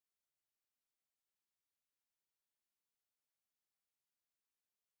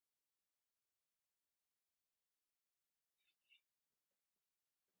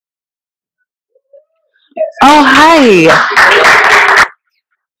Oh, hi.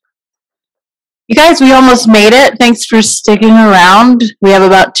 You guys, we almost made it. Thanks for sticking around. We have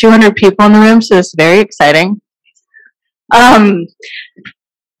about 200 people in the room, so it's very exciting. Um,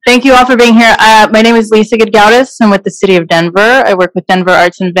 Thank you all for being here. My name is Lisa Gudgaudas. I'm with the City of Denver. I work with Denver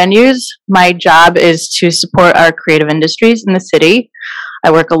Arts and Venues. My job is to support our creative industries in the city.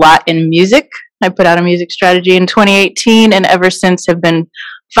 I work a lot in music. I put out a music strategy in 2018, and ever since have been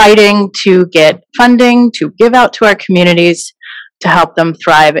fighting to get funding to give out to our communities to help them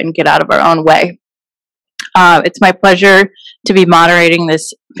thrive and get out of our own way. It's my pleasure to be moderating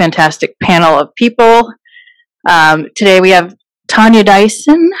this fantastic panel of people. Today we have Tanya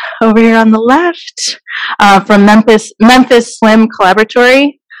Dyson over here on the left from Memphis Slim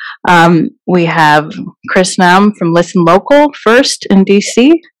Collaboratory. We have Chris Nam from Listen Local First in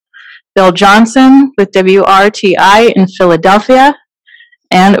DC, Bill Johnson with WRTI in Philadelphia,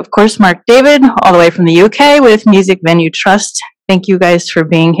 and of course Mark David all the way from the UK with Music Venue Trust. Thank you guys for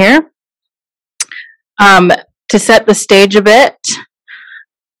being here. To set the stage a bit,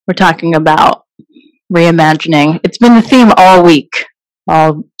 we're talking about reimagining. It's been the theme all week,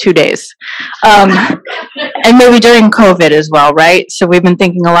 all 2 days, and maybe during COVID as well, right? So we've been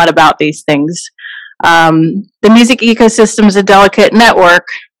thinking a lot about these things. The music ecosystem is a delicate network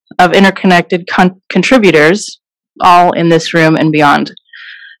of interconnected contributors, all in this room and beyond.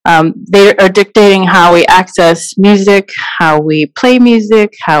 They are dictating how we access music, how we play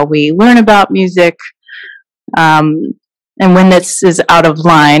music, how we learn about music. And when this is out of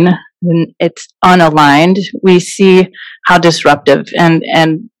line, when it's unaligned, we see how disruptive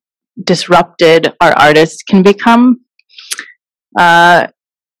and disrupted our artists can become.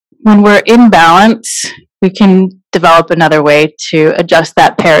 When we're in balance, we can develop another way to adjust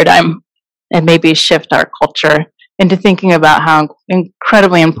that paradigm and maybe shift our culture into thinking about how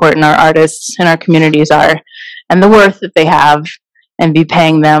incredibly important our artists and our communities are and the worth that they have, and be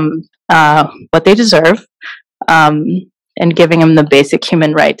paying them what they deserve, and giving them the basic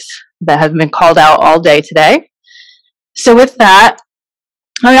human rights that have been called out all day today. So with that,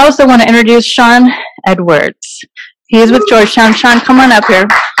 I also want to introduce Sean Edwards. He is with Georgetown. Sean, come on up here.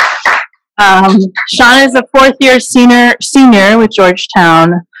 Sean is a fourth-year senior with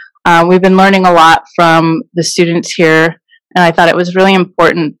Georgetown. We've been learning a lot from the students here, and I thought it was really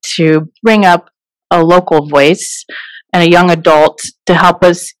important to bring up a local voice and a young adult to help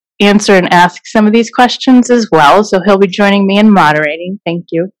us answer and ask some of these questions as well. So he'll be joining me in moderating. Thank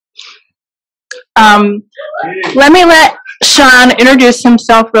you. Let me let Sean introduce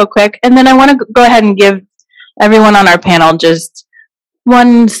himself real quick, and then I want to go ahead and give everyone on our panel just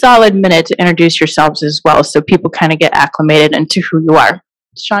 1 solid minute to introduce yourselves as well, so people kind of get acclimated into who you are.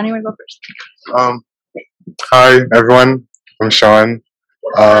 Sean, you want to go first? Hi, everyone. I'm Sean.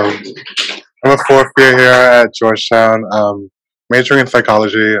 I'm a fourth year here at Georgetown, majoring in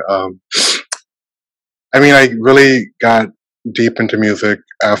psychology. I really got deep into music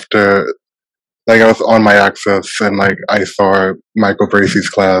after, I was on my Access and, I saw Michael Bracey's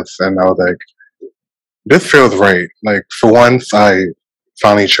class, and I was like, this feels right. For once, I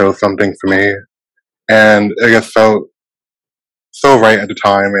finally chose something for me, and it just felt so right at the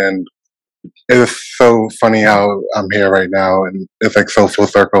time, and it is so funny how I'm here right now, and it's so full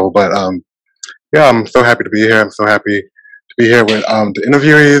circle. But yeah, I'm so happy to be here. I'm so happy to be here with the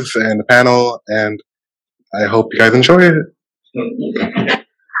interviewees and the panel, and I hope you guys enjoy it.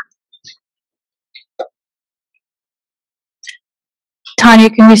 Tanya,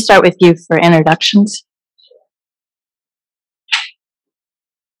 can we start with you for introductions?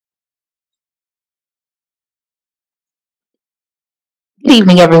 Good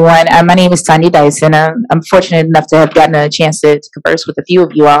evening, everyone. My name is Tanya Dyson. I'm fortunate enough to have gotten a chance to converse with a few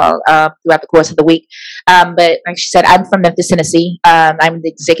of you all throughout the course of the week. But like she said, I'm from Memphis, Tennessee. I'm the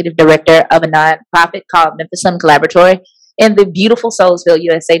executive director of a nonprofit called Memphis Slim Collaboratory in the beautiful Soulsville,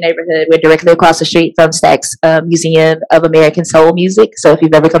 USA neighborhood. We're directly across the street from Stax Museum of American Soul Music. So if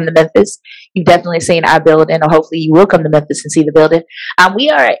you've ever come to Memphis, you've definitely seen our building, or hopefully you will come to Memphis and see the building. We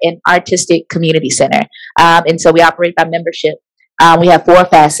are an artistic community center, and so we operate by membership. We have 4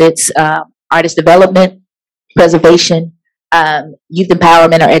 facets: artist development, preservation, youth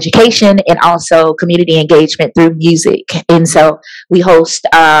empowerment or education, and also community engagement through music. And so we host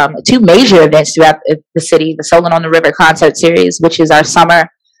 2 major events throughout the city: the Soulin' on the River concert series, which is our summer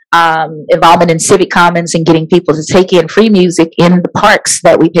involvement in civic commons and getting people to take in free music in the parks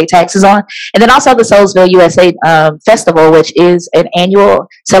that we pay taxes on. And then also the Soulsville USA Festival, which is an annual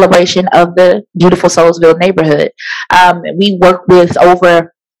celebration of the beautiful Soulsville neighborhood. We work with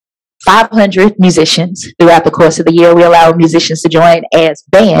over 500 musicians throughout the course of the year. We allow musicians to join as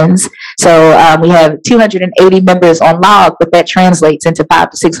bands. So we have 280 members on log, but that translates into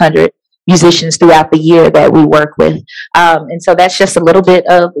 500 to 600 musicians throughout the year that we work with. And so that's just a little bit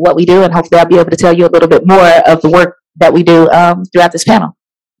of what we do. And hopefully I'll be able to tell you a little bit more of the work that we do throughout this panel.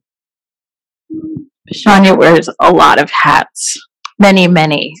 Shania wears a lot of hats,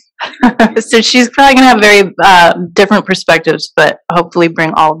 many. So she's probably going to have very different perspectives, but hopefully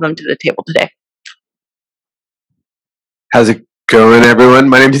bring all of them to the table today. How's it going, everyone?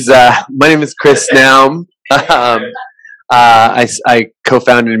 My name is Chris Naum. I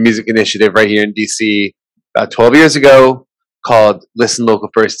co-founded a music initiative right here in DC about 12 years ago called Listen Local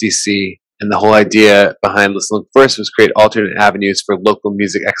First DC. And the whole idea behind Listen Local First was create alternate avenues for local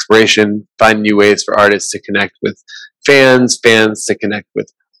music exploration, find new ways for artists to connect with fans to connect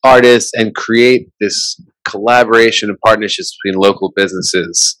with artists, and create this collaboration and partnerships between local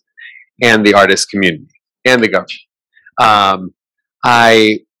businesses and the artist community and the government.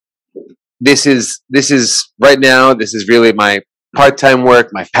 This is right now, this is really my part-time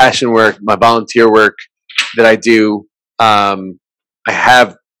work, my passion work, my volunteer work that I do. I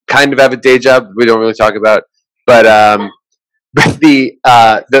have kind of a day job we don't really talk about, but the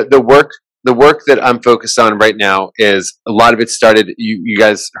work that I'm focused on right now is a lot of it started. You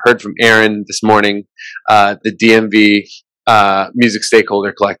guys heard from Aaron this morning, the DMV Music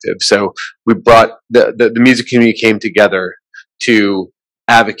Stakeholder Collective. So we brought the music community came together to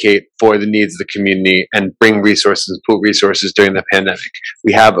advocate for the needs of the community and bring resources, pool resources during the pandemic.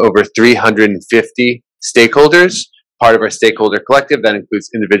 We have over 350 stakeholders, part of our stakeholder collective. That includes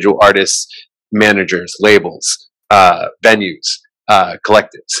individual artists, managers, labels, venues,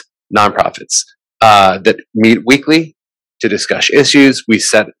 collectives, nonprofits that meet weekly to discuss issues. We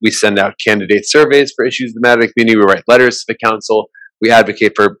send out candidate surveys for issues that matter to the community. We write letters to the council. We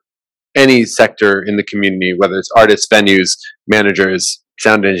advocate for any sector in the community, whether it's artists, venues, managers,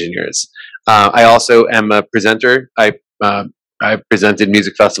 sound engineers. I also am a presenter. I presented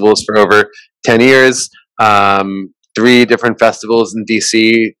music festivals for over 10 years, 3 different festivals in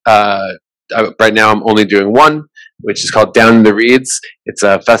DC. Right now I'm only doing one, which is called Down in the Reeds. It's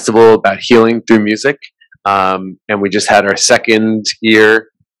a festival about healing through music. And we just had our 2nd year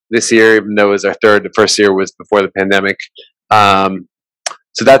this year, even though it was our 3rd. The first year was before the pandemic.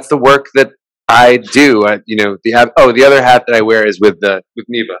 So that's the work that I do. The other hat that I wear is with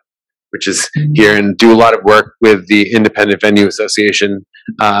NEVA, which is here, and do a lot of work with the Independent Venue Association.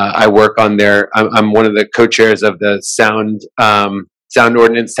 I work on I'm one of the co-chairs of the Sound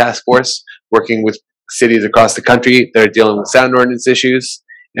Ordinance Task Force, working with cities across the country that are dealing with sound ordinance issues,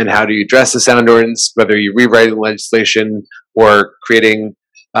 and how do you address the sound ordinance, whether you're rewriting legislation or creating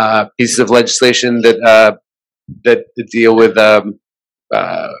pieces of legislation that deal with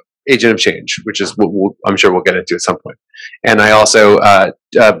agent of change, which is what I'm sure we'll get into at some point. And I also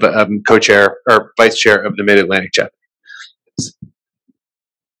co-chair or vice chair of the Mid-Atlantic chapter.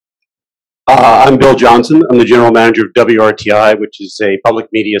 I'm Bill Johnson. I'm the general manager of WRTI, which is a public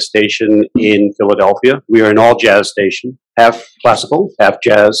media station in Philadelphia. We are an all jazz station, half classical, half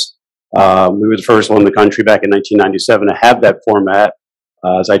jazz. We were the first one in the country back in 1997 to have that format.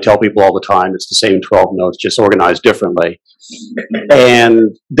 As I tell people all the time, it's the same 12 notes, just organized differently.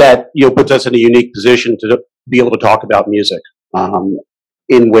 And that puts us in a unique position to be able to talk about music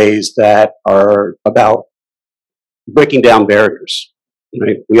in ways that are about breaking down barriers.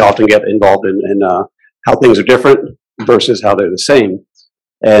 Right? We often get involved in how things are different versus how they're the same.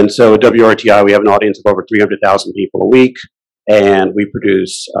 And so at WRTI, we have an audience of over 300,000 people a week, and we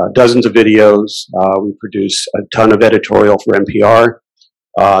produce dozens of videos. We produce a ton of editorial for NPR.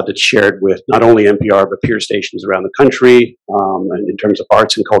 That's shared with not only NPR, but peer stations around the country, and in terms of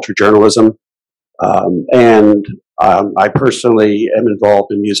arts and culture journalism. I personally am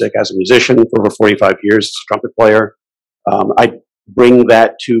involved in music as a musician for over 45 years as a trumpet player. I bring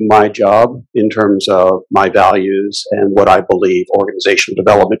that to my job in terms of my values and what I believe organizational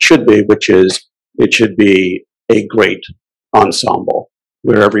development should be, which is it should be a great ensemble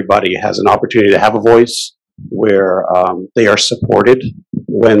where everybody has an opportunity to have a voice, where they are supported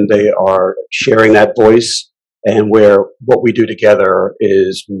when they are sharing that voice, and where what we do together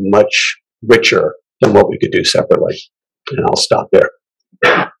is much richer than what we could do separately. And I'll stop there.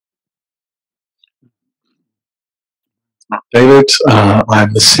 David,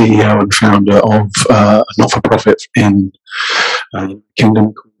 I'm the CEO and founder of a not-for-profit in the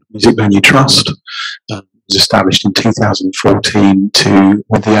Kingdom called Music Venue Trust. It was established in 2014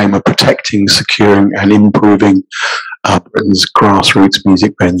 with the aim of protecting, securing and improving Britain's grassroots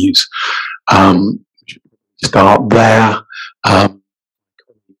music venues. Start there.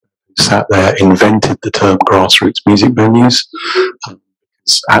 sat there invented the term grassroots music venues.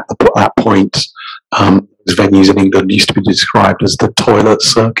 At that point, those venues in England used to be described as the toilet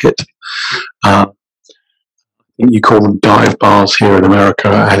circuit. You call them dive bars here in America,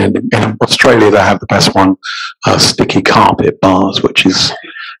 and in Australia they have the best one, sticky carpet bars, which is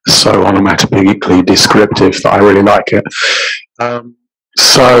so onomatically descriptive that I really like it.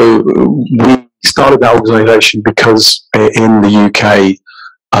 So we started that organisation because in the UK,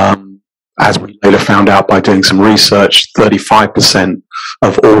 as we later found out by doing some research, 35%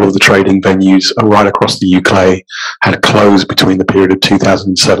 of all of the trading venues right across the UK had closed between the period of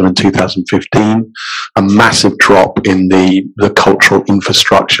 2007 and 2015. A massive drop in the cultural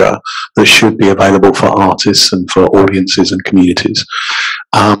infrastructure that should be available for artists and for audiences and communities.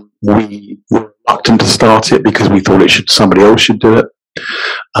 We were reluctant to start it because we thought somebody else should do it,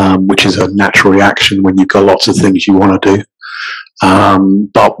 which is a natural reaction when you've got lots of things you want to do.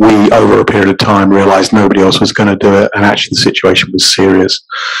 But we, over a period of time, realized nobody else was going to do it, and actually the situation was serious.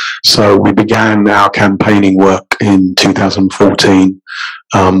 So we began our campaigning work in 2014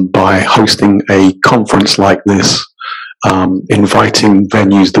 by hosting a conference like this, inviting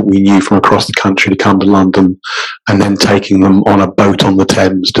venues that we knew from across the country to come to London, and then taking them on a boat on the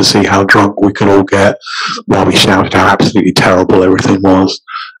Thames to see how drunk we could all get while we shouted how absolutely terrible everything was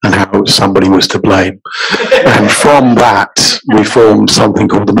and how somebody was to blame. And from that, we formed something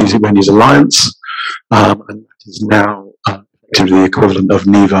called the Music Venues Alliance, and that is now effectively the equivalent of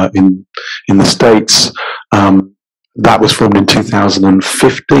NEVA in the States. That was formed in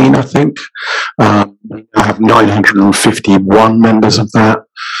 2015, I think. We now have 951 members of that.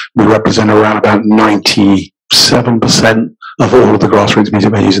 We represent around about 97% of all of the grassroots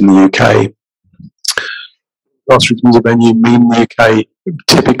music venues in the UK. Grassroots music venue in the UK,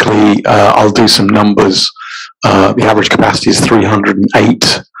 typically, I'll do some numbers. The average capacity is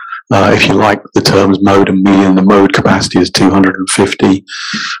 308. If you like the terms mode and median, the mode capacity is 250.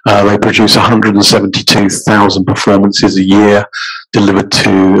 They produce 172,000 performances a year, delivered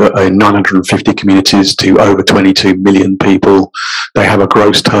to 950 communities to over 22 million people. They have a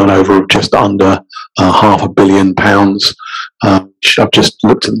gross turnover of just under £500 million. I've just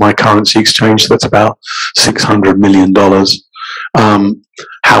looked at my currency exchange, so that's about $600 million.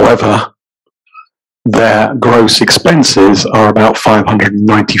 However, their gross expenses are about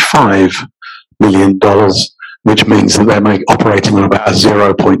 $595 million, which means that they're operating on about a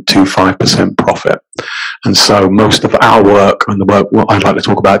 0.25% profit. And so most of our work, and the work what I'd like to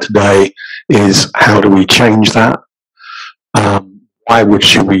talk about today, is how do we change that? Why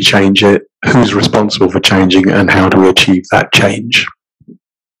should we change it? Who's responsible for changing, and how do we achieve that change?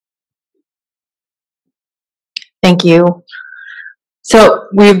 Thank you. So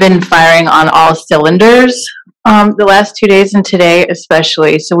we've been firing on all cylinders the last 2 days and today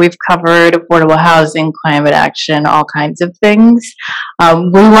especially. So we've covered affordable housing, climate action, all kinds of things. We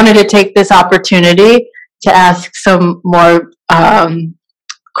wanted to take this opportunity to ask some more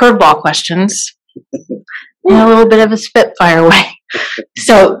curveball questions in a little bit of a spitfire way.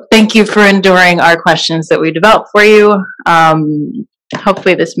 So thank you for enduring our questions that we developed for you.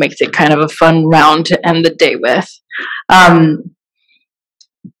 Hopefully this makes it kind of a fun round to end the day with.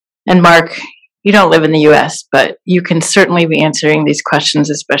 And Mark, you don't live in the US, but you can certainly be answering these questions,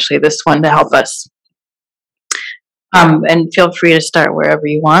 especially this one, to help us. And feel free to start wherever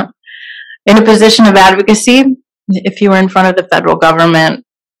you want. In a position of advocacy, if you were in front of the federal government,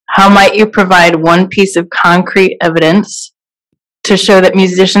 how might you provide one piece of concrete evidence to show that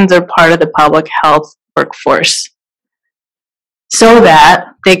musicians are part of the public health workforce so that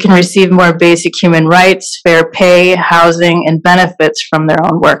they can receive more basic human rights, fair pay, housing, and benefits from their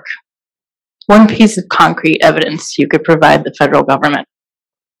own work? One piece of concrete evidence you could provide the federal government.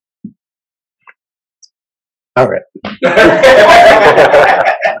 All right.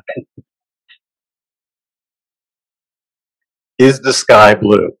 Is the sky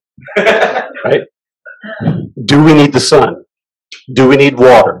blue? Right? Do we need the sun? Do we need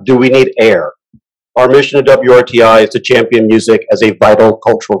water? Do we need air? Our mission at WRTI is to champion music as a vital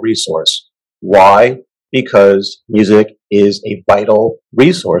cultural resource. Why? Because music is a vital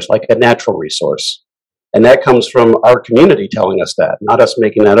resource, like a natural resource. And that comes from our community telling us that, not us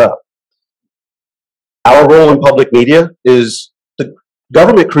making that up. Our role in public media is the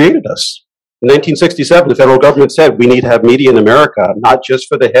government created us. In 1967, the federal government said we need to have media in America, not just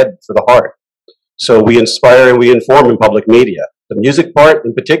for the head, for the heart. So we inspire and we inform in public media. The music part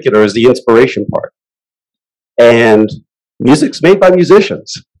in particular is the inspiration part. And music's made by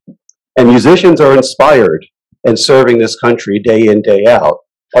musicians. And musicians are inspired and serving this country day in, day out.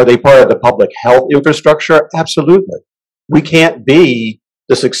 Are they part of the public health infrastructure? Absolutely. We can't be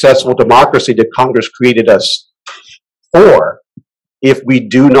the successful democracy that Congress created us for if we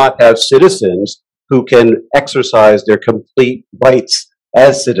do not have citizens who can exercise their complete rights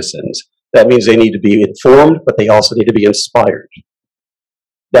as citizens. That means they need to be informed, but they also need to be inspired.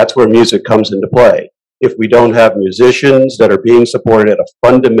 That's where music comes into play. If we don't have musicians that are being supported at a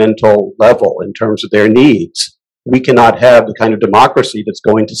fundamental level in terms of their needs, we cannot have the kind of democracy that's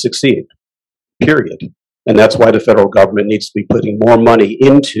going to succeed, period. And that's why the federal government needs to be putting more money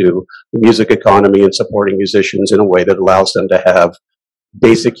into the music economy and supporting musicians in a way that allows them to have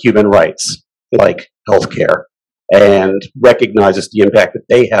basic human rights, like healthcare, and recognizes the impact that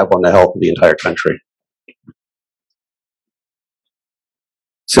they have on the health of the entire country.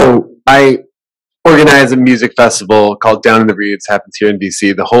 So I organize a music festival called Down in the Reeds, happens here in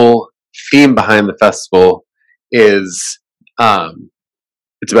DC. The whole theme behind the festival is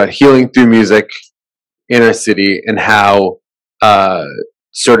it's about healing through music in our city, and how how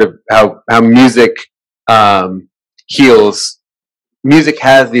music heals. Music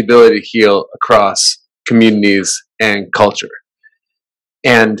has the ability to heal across communities and culture.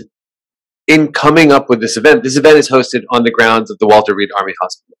 And in coming up with this event is hosted on the grounds of the Walter Reed Army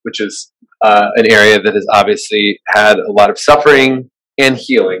Hospital, which is an area that has obviously had a lot of suffering and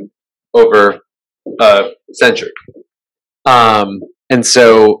healing over a century. And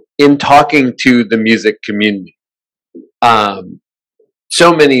so in talking to the music community,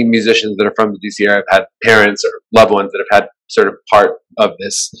 so many musicians that are from the DC area have had parents or loved ones that have had sort of part of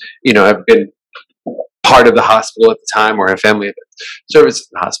this, have been part of the hospital at the time, or have family at the service at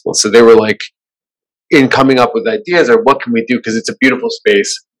the hospital. So they were like, in coming up with ideas, or what can we do? Because it's a beautiful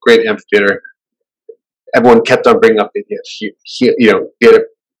space, great amphitheater. Everyone kept on bringing up the idea of theater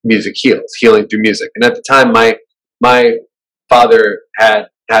music heals, healing through music. And at the time, my father had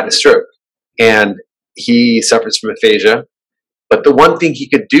a stroke, and he suffers from aphasia. But the one thing he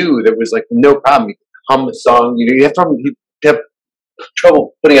could do that was like no problem, he could hum a song. You have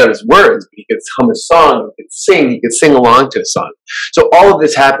trouble putting out his words, but he could hum a song, he could sing along to a song. So all of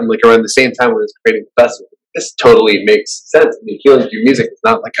this happened like around the same time when I was creating the festival. This totally makes sense. I mean, healing through music is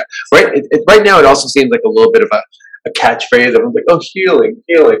not like right now. It also seems like a little bit of a catchphrase. Everyone's like, "Oh, healing,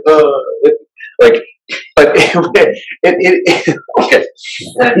 but okay,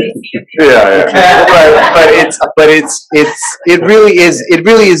 it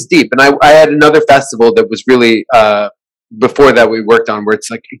really is deep. And I had another festival that was really before that we worked on, where it's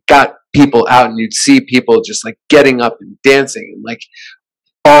like it got people out, and you'd see people just like getting up and dancing, and like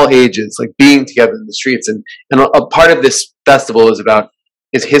all ages, like being together in the streets. And a part of this festival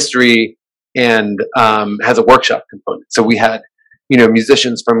is history, and has a workshop component. So we had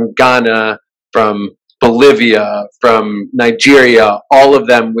musicians from Ghana, from Bolivia, from Nigeria, all of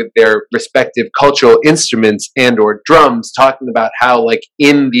them with their respective cultural instruments and or drums, talking about how like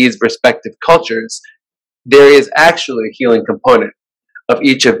in these respective cultures there is actually a healing component of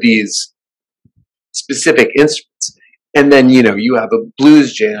each of these specific instruments. And then you have a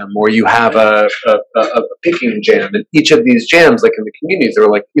blues jam, or you have a picking jam, and each of these jams, like in the communities, they're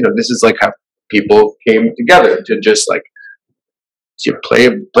like this is like how people came together to just like play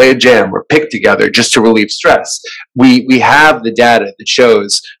a jam or pick together just to relieve stress. We have the data that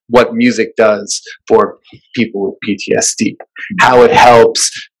shows what music does for people with PTSD, how it helps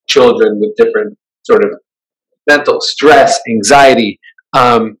children with different sort of mental stress, anxiety.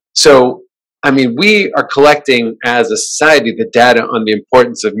 So, I mean, we are collecting as a society the data on the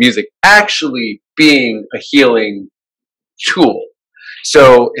importance of music actually being a healing tool.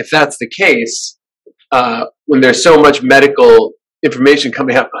 So if that's the case, when there's so much medical information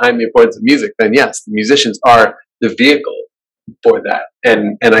coming out behind the importance of music, then yes, the musicians are the vehicle for that.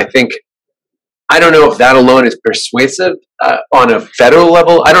 And I think, I don't know if that alone is persuasive on a federal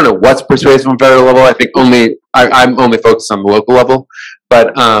level. I don't know what's persuasive on federal level. I think I'm only focused on the local level.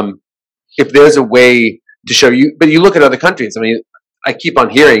 But if there's a way to show you, but you look at other countries, I mean, I keep on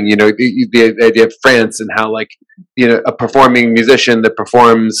hearing, the idea of France, and how like, a performing musician that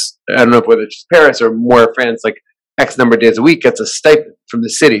performs, I don't know whether it's just Paris or more France, like X number of days a week, gets a stipend from the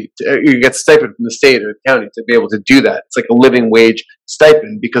city. You get a stipend from the state or the county to be able to do that. It's like a living wage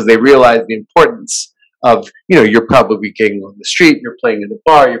stipend, because they realize the importance of, you're probably gigging on the street, you're playing in a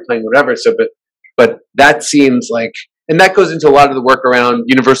bar, you're playing whatever. So, but that seems like, and that goes into a lot of the work around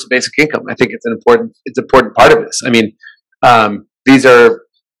universal basic income. I think it's an important part of this. I mean,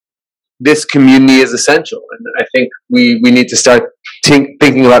 this community is essential, and I think we need to start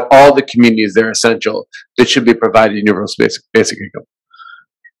thinking about all the communities that are essential that should be provided universal basic income.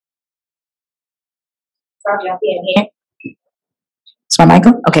 Is my mic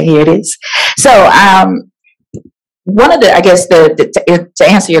on? Okay, here it is. So one of the, I guess, to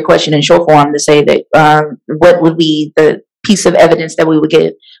answer your question in short form, to say that what would be the piece of evidence that we would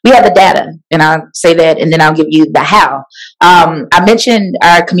give? We have the data, and I'll say that, and then I'll give you the how. I mentioned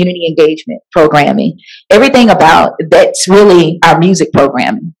our community engagement programming. Everything about that's really our music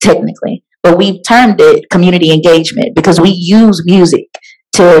programming, technically, but we've termed it community engagement because we use music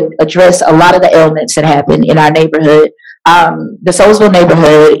to address a lot of the ailments that happen in our neighborhood. The Soulsville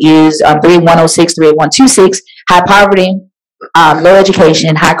neighborhood is 3106, 3126, high poverty, low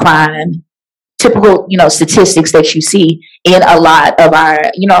education, high crime, typical, statistics that you see in a lot of our,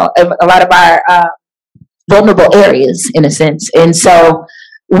 vulnerable areas, in a sense. And so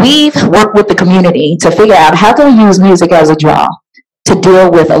we've worked with the community to figure out how can we use music as a draw to deal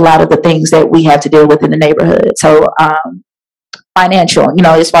with a lot of the things that we have to deal with in the neighborhood. So, financial,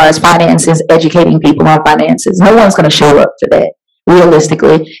 as far as finances, educating people on finances. No one's going to show up for that,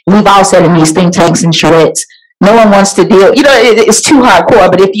 realistically. We've all said in these think tanks and charrettes, no one wants to deal, it's too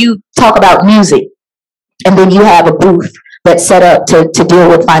hardcore. But if you talk about music and then you have a booth that's set up to deal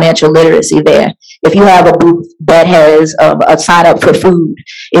with financial literacy there, if you have a booth that has a sign up for food,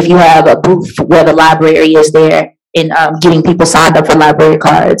 if you have a booth where the library is there and getting people signed up for library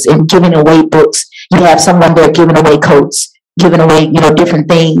cards and giving away books, you have someone there giving away coats, giving away, different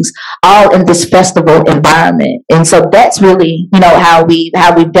things, all in this festival environment. And so that's really, how we've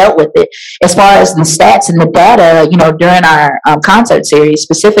dealt with it. As far as the stats and the data, during our concert series,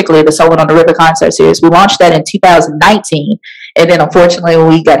 specifically the Soul on the River concert series, we launched that in 2019. And then unfortunately,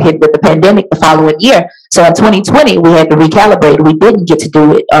 we got hit with the pandemic the following year. So in 2020, we had to recalibrate. We didn't get to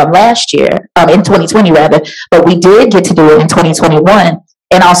do it last year, in 2020 rather, but we did get to do it in 2021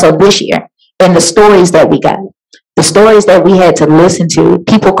 and also this year. And the stories that we got, the stories that we had to listen to,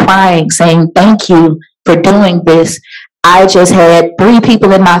 people crying, saying, thank you for doing this. I just had 3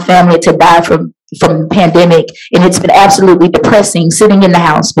 people in my family to die from the pandemic, and it's been absolutely depressing sitting in the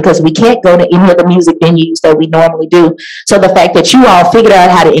house because we can't go to any of the music venues that we normally do. So the fact that you all figured out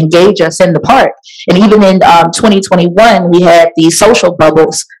how to engage us in the park, and even in 2021, we had these social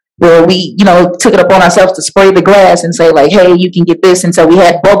bubbles where we, took it upon ourselves to spray the grass and say like, hey, you can get this. And so we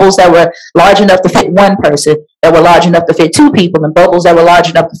had bubbles that were large enough to fit one person, that were large enough to fit 2 people, and bubbles that were large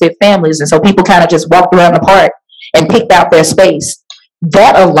enough to fit families. And so people kind of just walked around the park and picked out their space.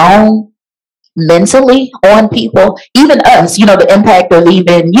 That alone, mentally on people, even us, the impact of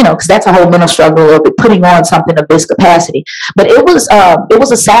even, because that's a whole mental struggle of putting on something of this capacity. But it was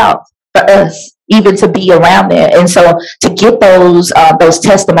a salve for us even to be around there. And so to get those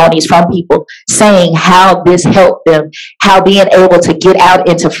testimonies from people saying how this helped them, how being able to get out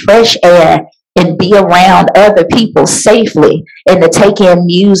into fresh air and be around other people safely and to take in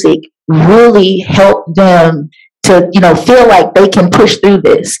music really helped them to, feel like they can push through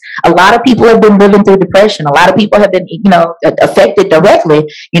this. A lot of people have been living through depression. A lot of people have been, affected directly,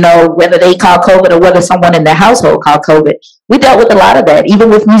 whether they call COVID or whether someone in their household called COVID. We dealt with a lot of that, even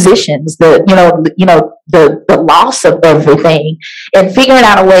with musicians, the loss of everything, and figuring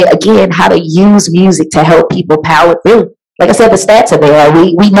out a way, again, how to use music to help people power through. Like I said, the stats are there.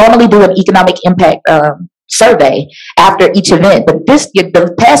 We normally do an economic impact survey after each event, but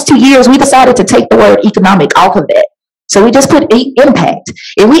the past 2 years, we decided to take the word economic off of that. So we just put impact,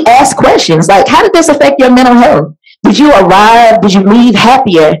 and we ask questions like, how did this affect your mental health? Did you leave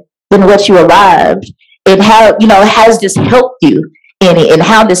happier than what you arrived? And how, has this helped you in it, and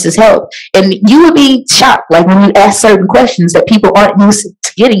how this has helped? And you would be shocked, like when you ask certain questions that people aren't used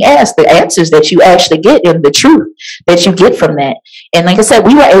to getting asked, the answers that you actually get and the truth that you get from that. And like I said,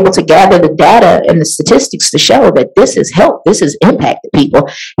 we were able to gather the data and the statistics to show that this has helped, this has impacted people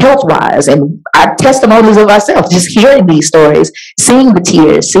health-wise, and our testimonies of ourselves, just hearing these stories, seeing the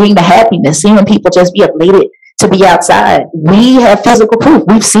tears, seeing the happiness, seeing people just be elated to be outside. We have physical proof.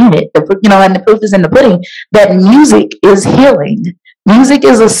 We've seen it, and the proof is in the pudding, that music is healing. Music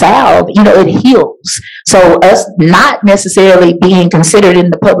is a salve, it heals. So us not necessarily being considered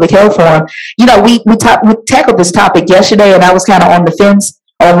in the public health forum, we tackled this topic yesterday, and I was kind of on the fence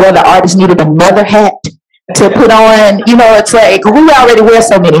on whether artists needed another hat to put on. It's like, who already wears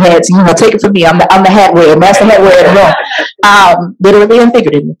so many hats? Take it from me. I'm the hat wearer, master hat wearer in the room, literally and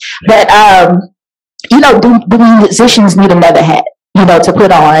figuratively. But do musicians need another hat? To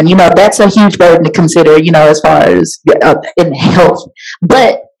put on, that's a huge burden to consider, as far as in health.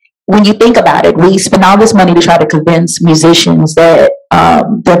 But when you think about it, we spend all this money to try to convince musicians that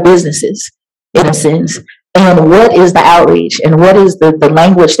they're businesses, in a sense. And what is the outreach, and what is the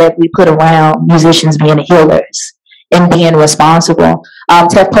language that we put around musicians being healers and being responsible?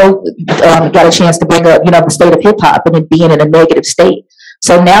 Tef Poe got a chance to bring up, the state of hip hop and it being in a negative state.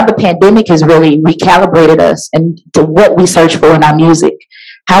 So now the pandemic has really recalibrated us and to what we search for in our music.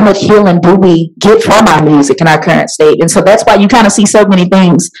 How much healing do we get from our music in our current state? And so that's why you kind of see so many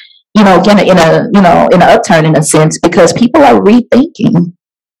things, in an upturn in a sense, because people are rethinking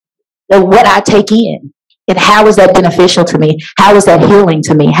what I take in. And how is that beneficial to me? How is that healing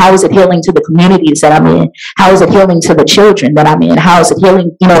to me? How is it healing to the communities that I'm in? How is it healing to the children that I'm in? How is it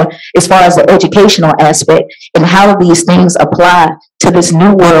healing, as far as the educational aspect? And how do these things apply to this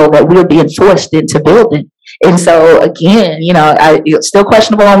new world that we're being forced into building? And so, again, it's still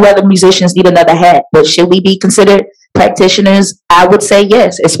questionable on whether musicians need another hat, but should we be considered practitioners? I would say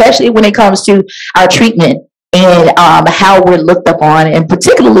yes, especially when it comes to our treatment and how we're looked upon, and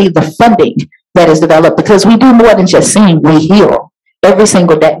particularly the funding that is developed, because we do more than just sing, we heal every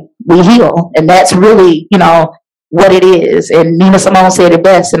single day. We heal, and that's really, what it is. And Nina Simone said it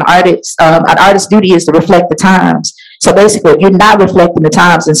best: an artist's duty is to reflect the times. So basically, if you're not reflecting the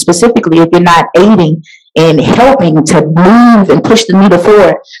times, and specifically if you're not aiding and helping to move and push the needle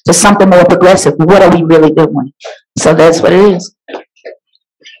forward to something more progressive, what are we really doing? So that's what it is.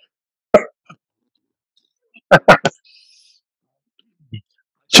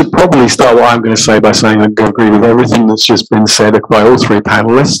 Should probably start what I'm going to say by saying I agree with everything that's just been said by all three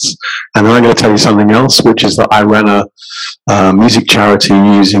panelists, and then I'm going to tell you something else, which is that I ran a music charity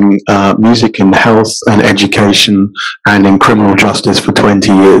using music in health and education and in criminal justice for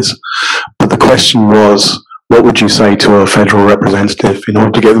 20 years. But the question was, what would you say to a federal representative in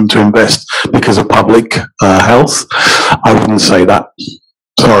order to get them to invest because of public health? I wouldn't say that.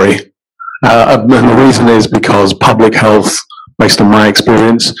 Sorry. And the reason is because public health, based on my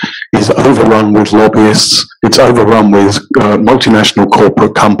experience, is overrun with lobbyists. It's overrun with multinational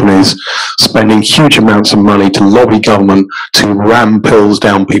corporate companies spending huge amounts of money to lobby government to ram pills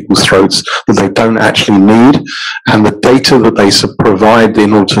down people's throats that they don't actually need. And the data that they provide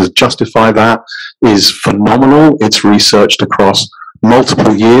in order to justify that is phenomenal. It's researched across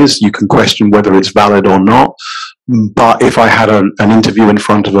multiple years. You can question whether it's valid or not. But if I had an interview in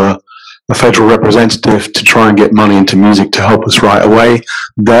front of a federal representative to try and get money into music to help us right away,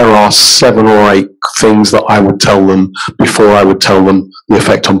 there are 7 or 8 things that I would tell them before I would tell them the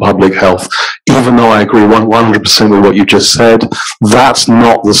effect on public health. Even though I agree 100% with what you just said, that's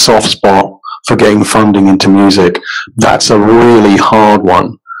not the soft spot for getting funding into music. That's a really hard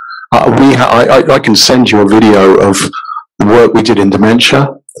one. I can send you a video of the work we did in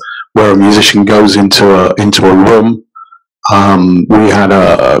dementia, where a musician goes into a room. We had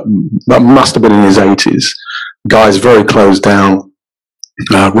must have been in his 80s, guy's very closed down.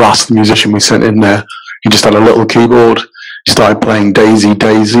 Russ, the musician we sent in there, he just had a little keyboard. He started playing Daisy,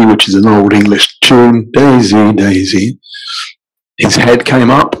 Daisy, which is an old English tune. Daisy, Daisy. His head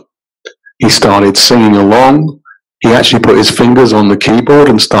came up. He started singing along. He actually put his fingers on the keyboard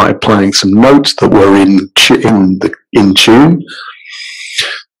and started playing some notes that were in tune.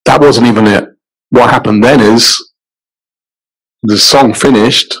 That wasn't even it. What happened then is, the song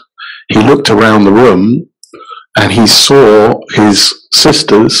finished, he looked around the room and he saw his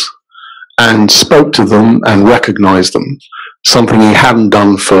sisters and spoke to them and recognized them, something he hadn't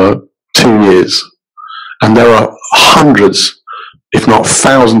done for 2 years. And there are hundreds, if not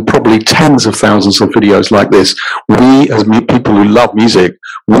thousands, probably tens of thousands of videos like this. We, as people who love music,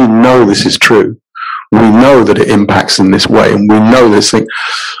 we know this is true. We know that it impacts in this way, and we know this thing.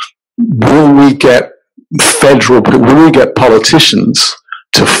 Will we get politicians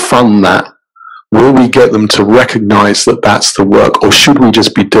to fund that? Will we get them to recognize that that's the work, or should we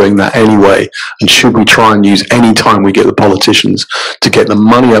just be doing that anyway? And should we try and use any time we get the politicians to get the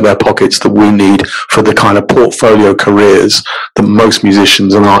money out of their pockets that we need for the kind of portfolio careers that most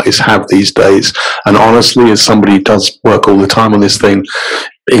musicians and artists have these days? And honestly, as somebody who does work all the time on this thing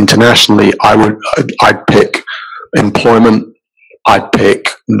internationally, I'd pick employment. I'd pick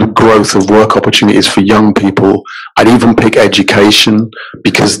the growth of work opportunities for young people. I'd even pick education,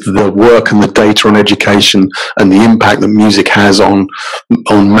 because the work and the data on education and the impact that music has on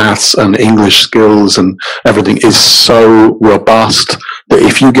maths and English skills and everything is so robust that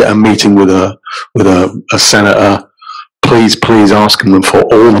if you get a meeting with a senator, please ask them for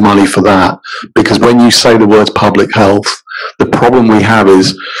all the money for that. Because when you say the words public health, the problem we have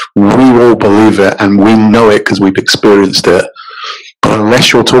is we all believe it and we know it because we've experienced it. But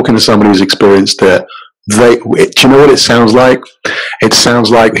unless you're talking to somebody who's experienced it, do you know what it sounds like? It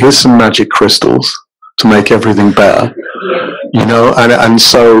sounds like, here's some magic crystals to make everything better. And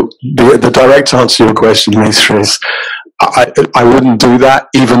so the direct answer to your question, Lisa, is I wouldn't do that,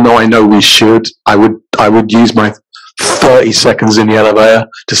 even though I know we should. I would use my 30 seconds in the elevator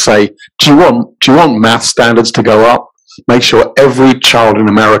to say, do you want math standards to go up? make sure every child in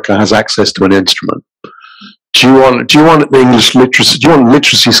America has access to an instrument. Do you want the English literacy? Do you want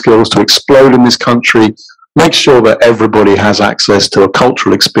literacy skills to explode in this country? Make sure that everybody has access to a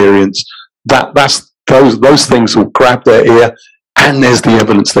cultural experience. Those things will grab their ear, and there's the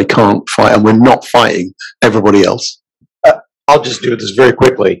evidence they can't fight, and we're not fighting everybody else. I'll just do this very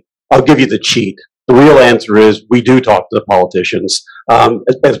quickly. I'll give you the cheat. The real answer is we do talk to the politicians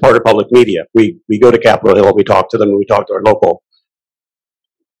as part of public media. We go to Capitol Hill, we talk to them, and we talk to our local.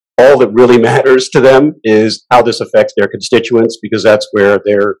 All that really matters to them is how this affects their constituents, because that's where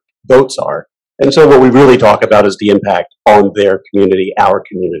their votes are. And so what we really talk about is the impact on their community, our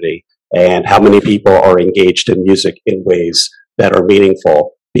community, and how many people are engaged in music in ways that are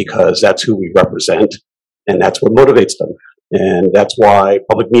meaningful, because that's who we represent, and that's what motivates them. And that's why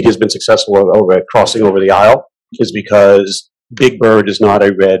public media has been successful over crossing over the aisle, is because Big Bird is not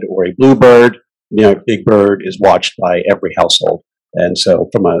a red or a blue bird. You know, Big Bird is watched by every household. And so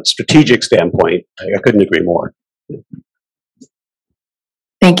from a strategic standpoint, I couldn't agree more.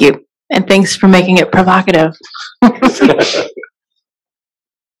 Thank you. And thanks for making it provocative.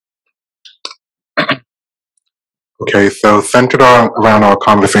 Okay, so centered around our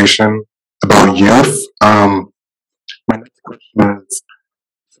conversation about youth, my next question is,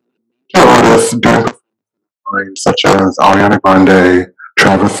 artists doing performances such as Ariana Grande,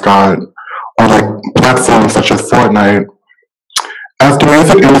 Travis Scott, or like platforms such as Fortnite, as the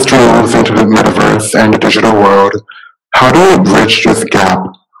music industry moves into the metaverse and the digital world, how do you bridge this gap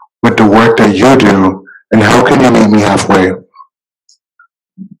with the work that you do, and how can you meet me halfway?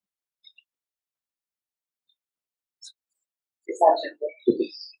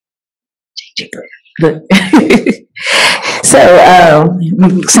 So,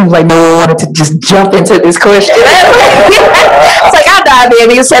 seems like no one wanted to just jump into this question. It's like, I'll dive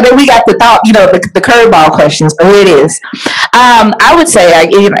in. You said that we got the thought, the curveball questions. So here it is. I would say,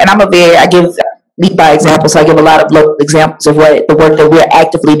 I give lead by example, so I give a lot of local examples of the work that we're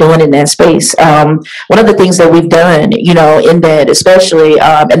actively doing in that space. One of the things that we've done, in that, especially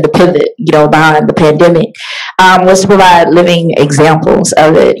in the pivot, behind the pandemic, was to provide living examples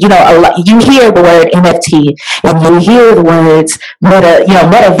of it. You hear the word NFT, and you hear the words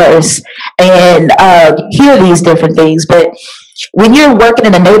metaverse, and you hear these different things, but when you're working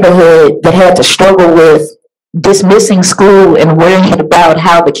in a neighborhood that had to struggle with dismissing school and worrying about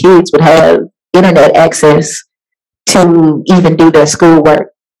how the kids would have internet access to even do their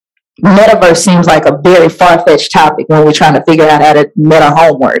schoolwork, metaverse seems like a very far-fetched topic when we're trying to figure out how to meta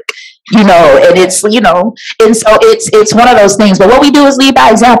homework, and it's, and so it's one of those things. But what we do is lead by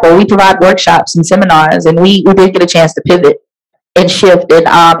example. We provide workshops and seminars, and we did get a chance to pivot and shift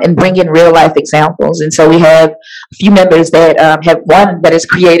and bring in real life examples. And so we have a few members that have one that has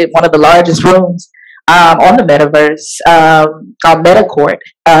created one of the largest rooms on the metaverse called MetaCourt.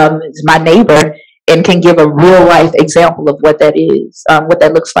 Is my neighbor and can give a real life example of what that is, what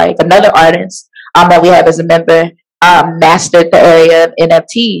that looks like. Another artist that we have as a member mastered the area of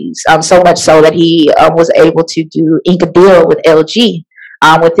NFTs, so much so that he was able to ink a deal with LG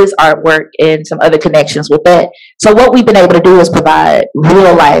with his artwork and some other connections with that. So what we've been able to do is provide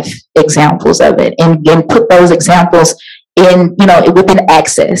real life examples of it and put those examples in, within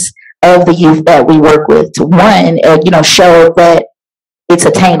access of the youth that we work with to show that it's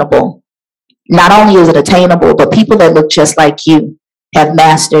attainable. Not only is it attainable, but people that look just like you have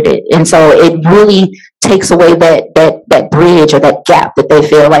mastered it. And so it really takes away that bridge or that gap that they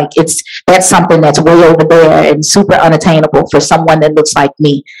feel like that's something that's way over there and super unattainable for someone that looks like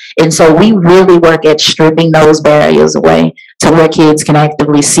me. And so we really work at stripping those barriers away to where kids can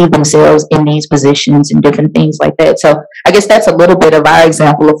actively see themselves in these positions and different things like that. So I guess that's a little bit of our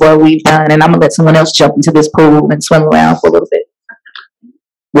example of what we've done. And I'm gonna let someone else jump into this pool and swim around for a little bit.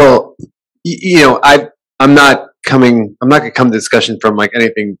 Well, I'm not going to come to discussion from like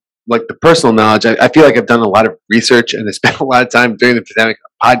anything like the personal knowledge. I feel like I've done a lot of research and I spent a lot of time during the pandemic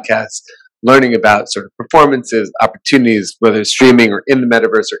on podcasts learning about sort of performances, opportunities, whether it's streaming or in the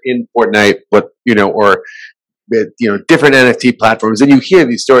metaverse or in Fortnite, or different NFT platforms. And you hear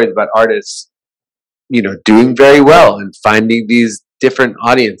these stories about artists, doing very well and finding these different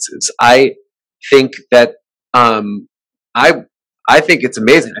audiences. I think that I think it's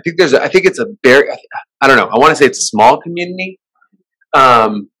amazing. I think it's a very, I don't know, I want to say it's a small community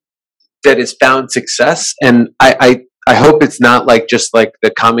that has found success. And I hope it's not like just like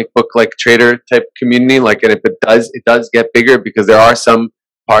the comic book like trader type community. Like, and if it does get bigger, because there are some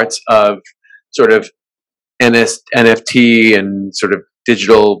parts of sort of NFT and sort of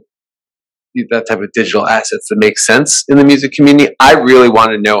digital, that type of digital assets that make sense in the music community. I really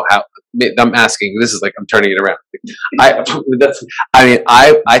want to know how I'm asking. This is like I'm turning it around.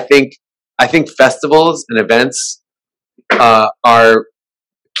 I think festivals and events are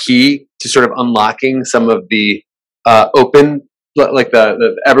key to sort of unlocking some of the open, like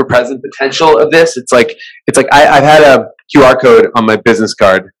the ever-present potential of this. It's like I've had a QR code on my business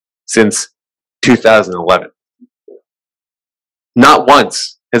card since 2011. Not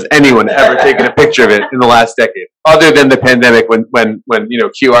once has anyone ever taken a picture of it in the last decade, other than the pandemic when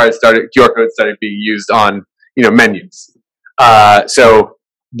QR codes started being used on menus. So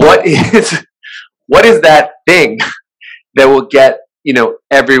what is that thing that will get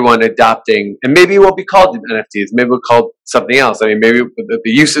everyone adopting, and maybe it won't be called NFTs, maybe we'll call something else. I mean, maybe the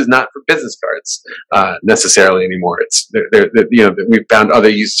use is not for business cards necessarily anymore. It's we've found other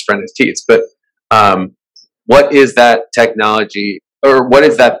uses for NFTs, but what is that technology, or what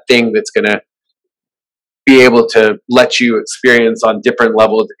is that thing that's going to be able to let you experience on different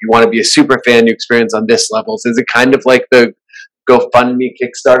levels? If you want to be a super fan, you experience on this level. So is it kind of like the GoFundMe,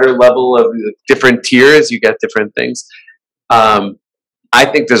 Kickstarter level of different tiers? You get different things. I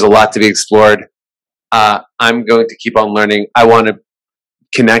think there's a lot to be explored. I'm going to keep on learning. I want to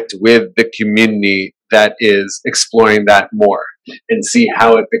connect with the community that is exploring that more and see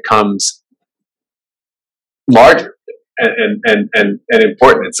how it becomes larger and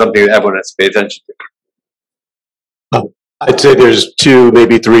important. It's something that everyone has to pay attention to. I'd say there's 2,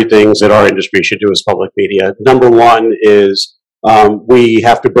 maybe 3 things that our industry should do as public media. Number one is we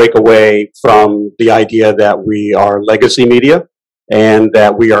have to break away from the idea that we are legacy media and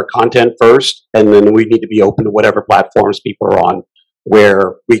that we are content first, and then we need to be open to whatever platforms people are on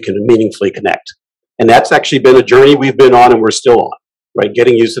where we can meaningfully connect. And that's actually been a journey we've been on and we're still on, right?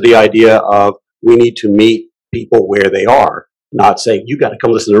 Getting used to the idea of we need to meet people where they are, not saying, you got to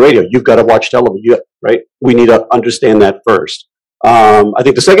come listen to radio, you've got to watch television, right? We need to understand that first. I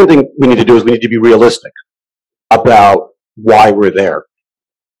think the second thing we need to do is we need to be realistic about why we're there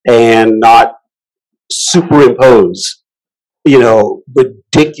and not superimpose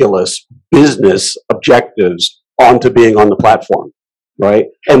ridiculous business objectives onto being on the platform, right?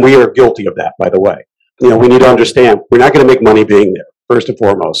 And we are guilty of that, by the way. We need to understand we're not going to make money being there, first and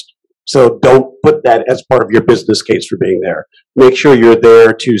foremost. So don't put that as part of your business case for being there. Make sure you're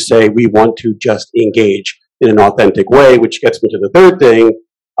there to say we want to just engage in an authentic way, which gets me to the third thing.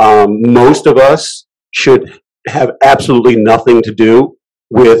 Most of us should have absolutely nothing to do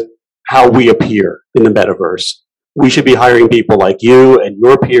with how we appear in the metaverse. We should be hiring people like you and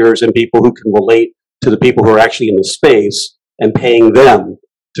your peers and people who can relate to the people who are actually in the space and paying them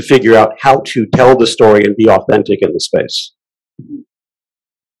to figure out how to tell the story and be authentic in the space.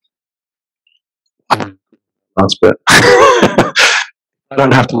 Last bit. I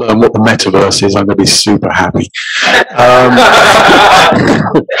don't have to learn what the metaverse is. I'm going to be super happy.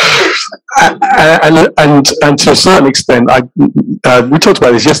 And to a certain extent, we talked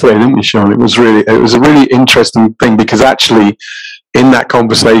about this yesterday, didn't we, Sean? It was a really interesting thing because actually, in that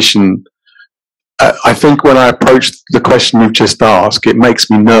conversation, I think when I approached the question you've just asked, it makes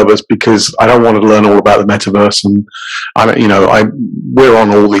me nervous because I don't want to learn all about the metaverse, and we're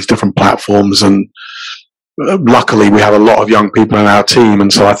on all these different platforms, and luckily we have a lot of young people in our team,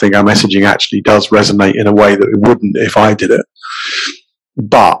 and so I think our messaging actually does resonate in a way that it wouldn't if I did it.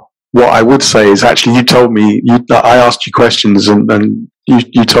 But what I would say is actually you told me, I asked you questions and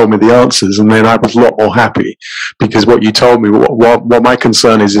you told me the answers, and then I was a lot more happy because what you told me, what my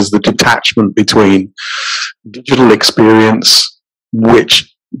concern is the detachment between digital experience,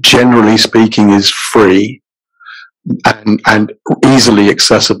 which generally speaking is free and easily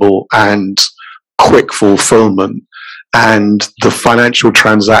accessible and quick fulfillment, and the financial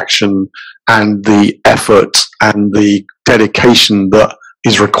transaction and the effort and the dedication that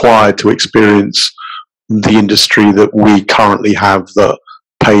is required to experience the industry that we currently have that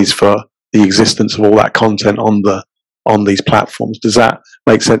pays for the existence of all that content on these platforms. Does that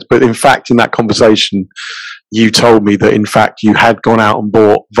make sense? But in fact, in that conversation, you told me that in fact you had gone out and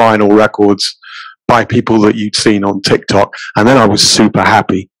bought vinyl records by people that you'd seen on TikTok, and then I was super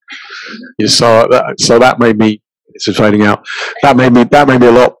happy. So that made me, it's fading out. That made me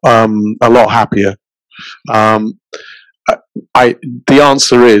a lot happier. The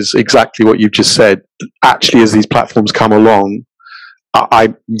answer is exactly what you've just said. Actually, as these platforms come along,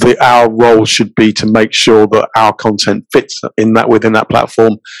 our role should be to make sure that our content fits within that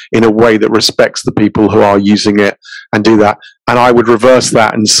platform in a way that respects the people who are using it and do that. And I would reverse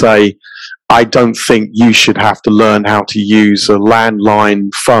that and say, I don't think you should have to learn how to use a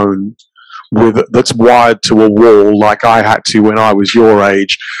landline phone that's wired to a wall like I had to when I was your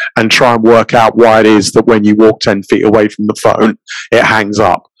age, and try and work out why it is that when you walk 10 feet away from the phone, it hangs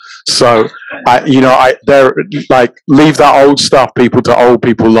up. So, they're like, leave that old stuff, people, to old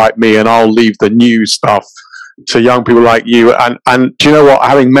people like me, and I'll leave the new stuff to young people like you. And do you know what?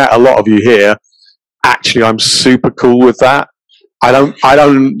 Having met a lot of you here, actually, I'm super cool with that. I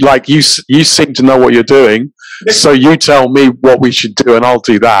don't like you. You seem to know what you're doing, so you tell me what we should do, and I'll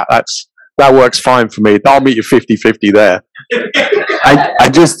do that. That works fine for me. I'll meet you 50-50 there. I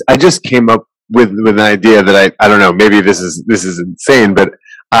just came up with an idea that I don't know. Maybe this is insane, but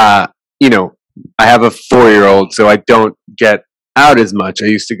you know, I have a 4-year-old, so I don't get out as much. I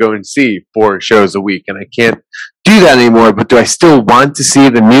used to go and see 4 shows a week, and I can't do that anymore. But do I still want to see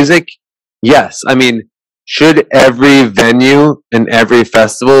the music? Yes. I mean, should every venue and every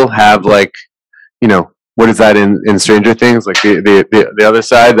festival have, like, you know, what is that in Stranger Things? Like the other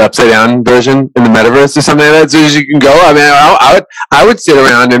side, the upside down version in the metaverse or something like that, so you can go. I mean, I would sit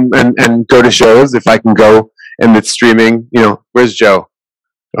around and go to shows if I can go and it's streaming. You know, where's Joe?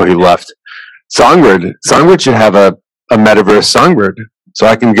 Oh, he left. Songbird should have a metaverse Songbird, so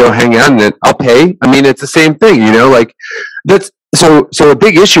I can go hang out in it. I'll pay. I mean, it's the same thing, you know. Like that's so a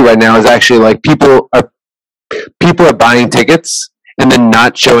big issue right now is actually like people are buying tickets and then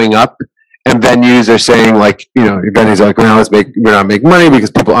not showing up. And venues are saying, like, you know, venues are like, well, we're not making money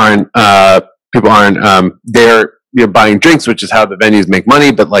because people aren't there, you know, buying drinks, which is how the venues make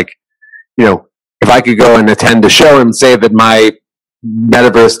money. But, like, you know, if I could go and attend a show and say that my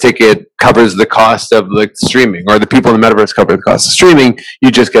metaverse ticket covers the cost of, like, streaming, or the people in the metaverse cover the cost of streaming, you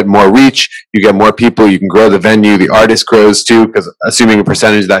just get more reach, you get more people, you can grow the venue, the artist grows too, because assuming a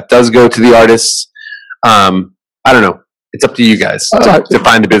percentage of that does go to the artists. I don't know. It's up to you guys to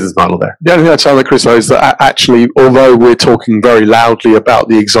find the business model there. The only thing I'd say, like Chris, is that actually, although we're talking very loudly about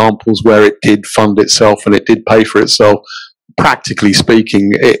the examples where it did fund itself and it did pay for itself, practically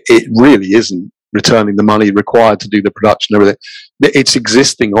speaking, it really isn't returning the money required to do the production and everything. It's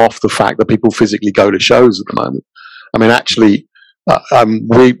existing off the fact that people physically go to shows at the moment. I mean, actually,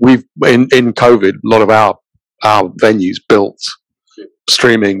 we've in COVID, a lot of our venues built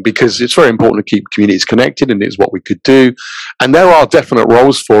streaming because it's very important to keep communities connected, and it's what we could do. And there are definite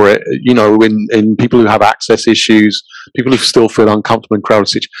roles for it, you know, in people who have access issues, people who still feel uncomfortable in crowded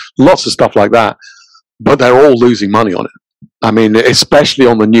situations, lots of stuff like that. But they're all losing money on it. I mean, especially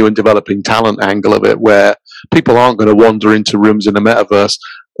on the new and developing talent angle of it, where people aren't going to wander into rooms in the metaverse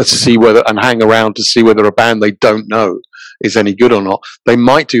to see whether and hang around to see whether a band they don't know is any good or not. They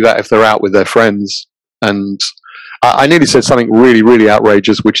might do that if they're out with their friends. And I nearly said something really, really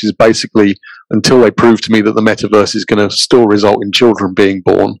outrageous, which is basically, until they prove to me that the metaverse is going to still result in children being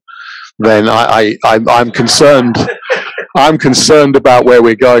born, then I'm concerned. I'm concerned about where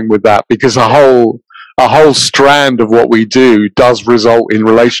we're going with that, because a whole strand of what we do does result in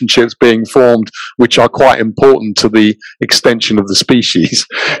relationships being formed, which are quite important to the extension of the species.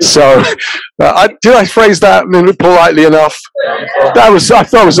 So, did I phrase that politely enough? I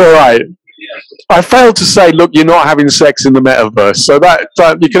thought it was all right. I failed to say, look, you're not having sex in the metaverse, so that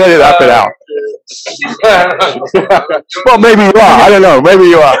you can edit that bit out. Well, maybe you are. I don't know. Maybe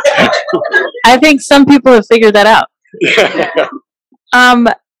you are. I think some people have figured that out.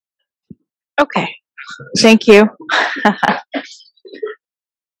 Okay. Thank you. I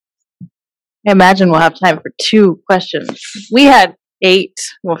imagine we'll have time for 2 questions. We had 8.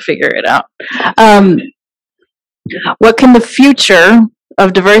 We'll figure it out. What can the future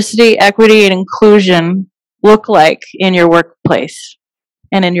of diversity, equity, and inclusion look like in your workplace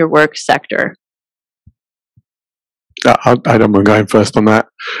and in your work sector? I don't mind going first on that.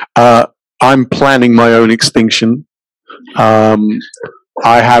 I'm planning my own extinction.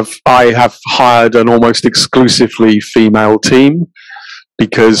 I have hired an almost exclusively female team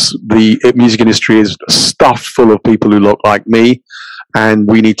because the music industry is stuffed full of people who look like me, and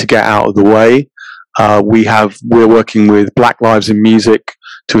we need to get out of the way. We're working with Black Lives in Music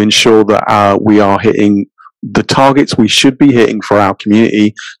to ensure that we are hitting the targets we should be hitting for our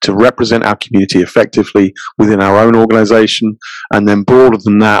community, to represent our community effectively within our own organization. And then broader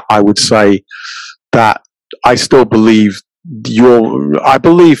than that, I would say that I still believe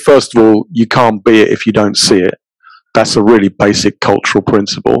first of all, you can't be it if you don't see it. That's a really basic cultural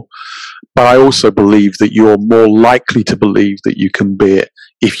principle. But I also believe that you're more likely to believe that you can be it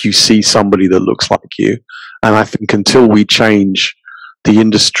if you see somebody that looks like you. And I think until we change the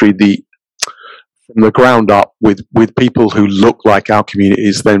industry from the ground up with people who look like our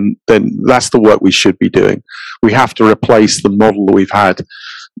communities, then that's the work we should be doing. We have to replace the model that we've had.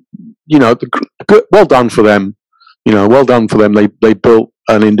 You know, well done for them. You know, well done for them. They built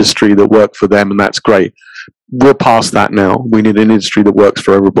an industry that worked for them, and that's great. We're past that now. We need an industry that works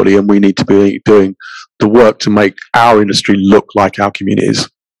for everybody, and we need to be doing the work to make our industry look like our communities.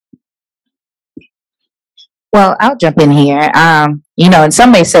 Well, I'll jump in here. And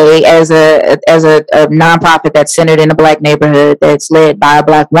some may say, as a nonprofit that's centered in a black neighborhood that's led by a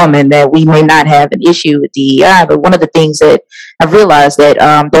black woman, that we may not have an issue with DEI. But one of the things that I've realized that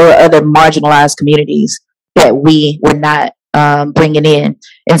there are other marginalized communities that we were not bringing in,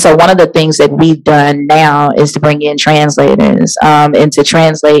 and so one of the things that we've done now is to bring in translators and to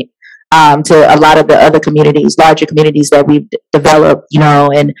translate. To a lot of the other communities, larger communities that we've developed,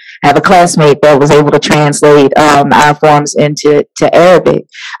 and have a classmate that was able to translate our forms into Arabic.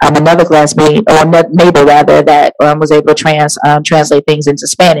 Another classmate, or neighbor rather, that was able to translate things into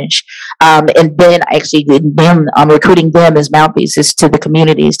Spanish. And then actually them recruiting them as mouthpieces to the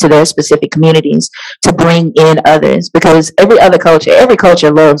communities, to their specific communities, to bring in others, because every culture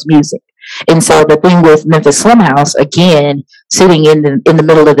loves music. And so the thing with Memphis Slim House, again, sitting in the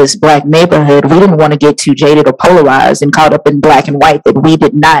middle of this black neighborhood, we didn't want to get too jaded or polarized and caught up in black and white, that we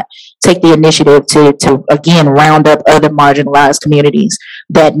did not take the initiative to again round up other marginalized communities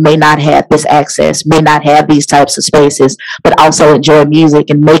that may not have this access, may not have these types of spaces, but also enjoy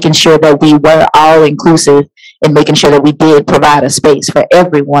music, and making sure that we were all inclusive, and making sure that we did provide a space for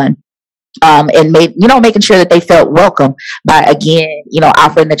everyone. And making sure that they felt welcome by, again,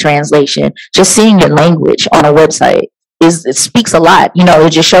 offering the translation. Just seeing your language on a website it speaks a lot.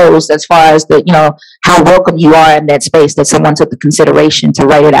 It just shows, as far as how welcome you are in that space, that someone took the consideration to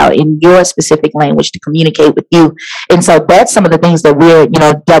write it out in your specific language to communicate with you. And so that's some of the things that we're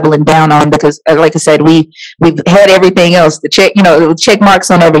doubling down on, because like I said, we've had everything else, the check marks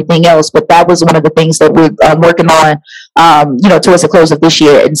on everything else, but that was one of the things that we're working on towards the close of this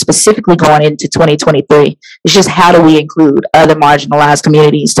year, and specifically going into 2023. It's just, how do we include other marginalized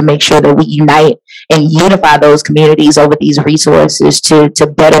communities to make sure that we unite and unify those communities over these resources to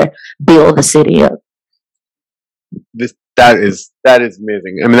better build the city up. That is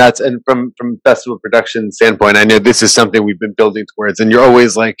amazing. I mean, and from festival production standpoint, I know this is something we've been building towards, and you're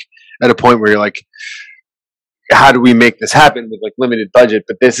always like at a point where you're like, how do we make this happen with like limited budget?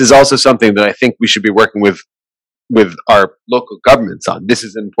 But this is also something that I think we should be working with our local governments on. This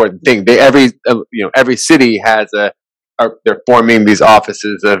is an important thing. Every city has they're forming these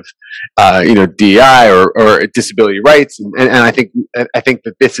offices of DEI or disability rights, and I think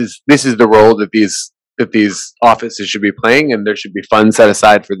that this is the role that these offices should be playing, and there should be funds set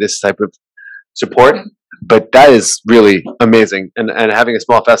aside for this type of support. But that is really amazing, and having a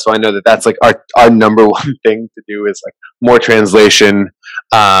small festival, I know that that's like our number one thing to do is like more translation,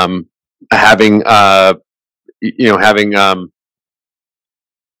 having I'm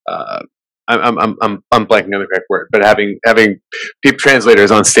blanking on the correct word, but having people,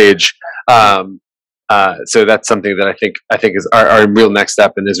 translators on stage. So that's something that I think is our real next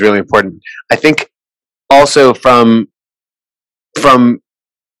step, and is really important. I think also from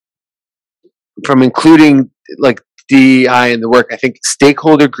including like DEI in the work, I think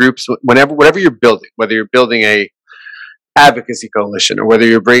stakeholder groups, whatever you're building, whether you're building a advocacy coalition or whether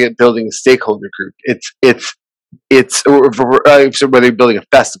you're building a stakeholder group, so whether you're building a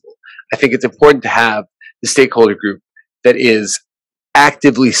festival, I think it's important to have the stakeholder group that is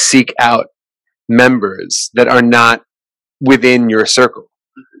actively seek out members that are not within your circle,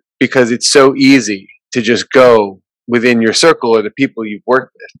 because it's so easy to just go within your circle or the people you've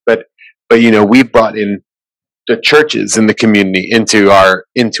worked with. But we've brought in the churches in the community into our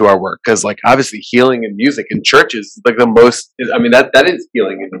work, because like obviously healing and music in churches is like the most. I mean that is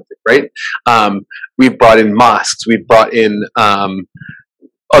healing and music, right? We've brought in mosques. We've brought in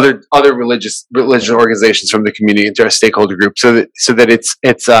other religious organizations from the community into our stakeholder group, so that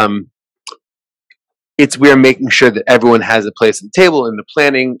we are making sure that everyone has a place at the table in the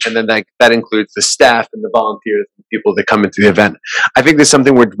planning, and then that includes the staff and the volunteers and the people that come into the event. I think there's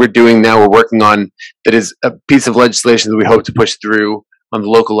something we're doing now, we're working on, that is a piece of legislation that we hope to push through on the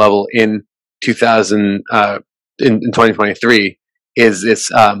local level in 2023, is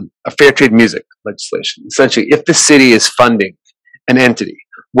this a fair trade music legislation. Essentially, if the city is funding an entity,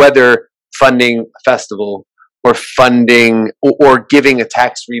 whether funding a festival or funding or giving a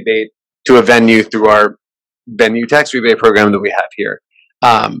tax rebate to a venue through our venue tax rebate program that we have here,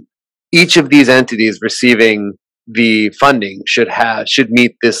 each of these entities receiving the funding should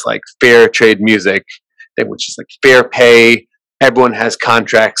meet this like fair trade music thing, which is like fair pay. Everyone has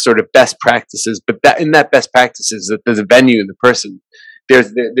contracts, sort of best practices, but in that best practices, that there's a venue and the person, there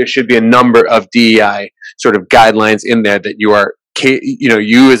should be a number of DEI sort of guidelines in there that you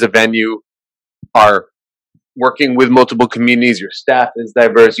as a venue are working with multiple communities, your staff is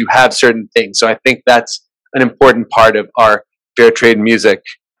diverse, you have certain things. So I think that's an important part of our fair trade music,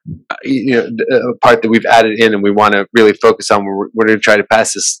 part that we've added in, and we want to really focus on. We're going to try to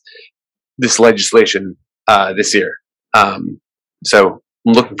pass this legislation this year. So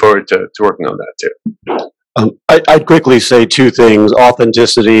I'm looking forward to working on that too. I'd quickly say two things: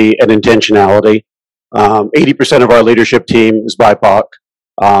 authenticity and intentionality. 80% of our leadership team is BIPOC.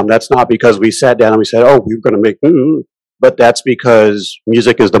 That's not because we sat down and we said, "Oh, we're going to make," but that's because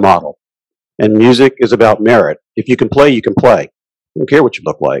music is the model, and music is about merit. If you can play, you can play. I don't care what you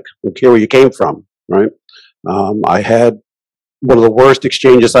look like. I don't care where you came from. Right? I had one of the worst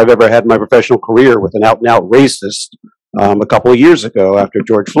exchanges I've ever had in my professional career with an out-and-out racist a couple of years ago after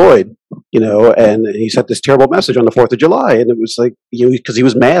George Floyd, and he sent this terrible message on the 4th of July, and it was like, because he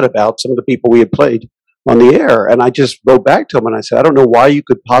was mad about some of the people we had played on the air, and I just wrote back to him and I said, I don't know why you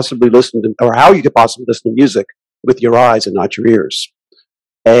could possibly listen to, or how you could possibly listen to music with your eyes and not your ears.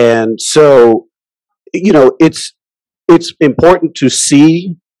 And so, it's important to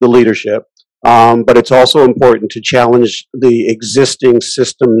see the leadership, but it's also important to challenge the existing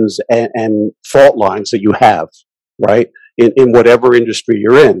systems and fault lines that you have, right, in whatever industry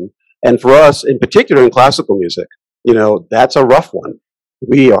you're in. And for us, in particular in classical music, that's a rough one.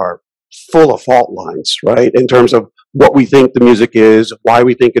 We are full of fault lines, right, in terms of what we think the music is, why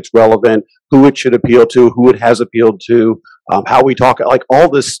we think it's relevant, who it should appeal to, who it has appealed to, how we talk, like all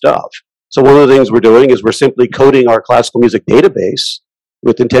this stuff. So one of the things we're doing is we're simply coding our classical music database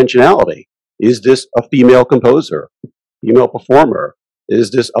with intentionality. Is this a female composer, female performer?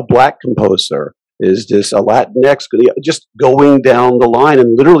 Is this a black composer? Is this a Latinx? Just going down the line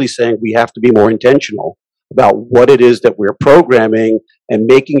and literally saying we have to be more intentional about what it is that we're programming and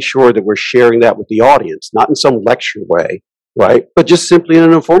making sure that we're sharing that with the audience, not in some lecture way, right? But just simply in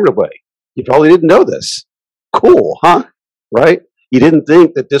an informative way. You probably didn't know this. Cool, huh? Right? You didn't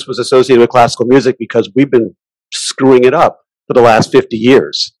think that this was associated with classical music because we've been screwing it up for the last 50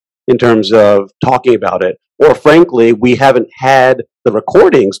 years in terms of talking about it. Or frankly, we haven't had the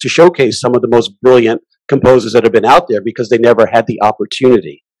recordings to showcase some of the most brilliant composers that have been out there because they never had the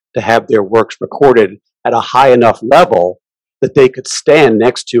opportunity to have their works recorded at a high enough level that they could stand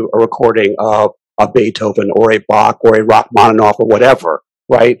next to a recording of a Beethoven or a Bach or a Rachmaninoff or whatever,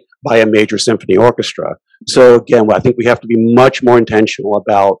 right, by a major symphony orchestra. So again, I think we have to be much more intentional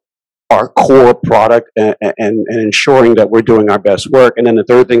about our core product and ensuring that we're doing our best work. And then the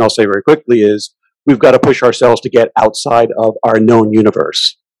third thing I'll say very quickly is we've got to push ourselves to get outside of our known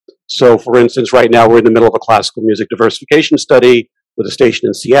universe. So for instance, right now we're in the middle of a classical music diversification study with a station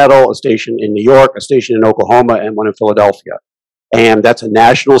in Seattle, a station in New York, a station in Oklahoma, and one in Philadelphia. And that's a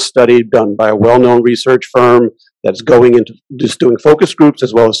national study done by a well-known research firm that's going into just doing focus groups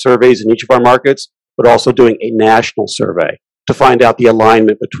as well as surveys in each of our markets, but also doing a national survey to find out the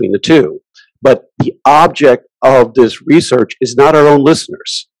alignment between the two. But the object of this research is not our own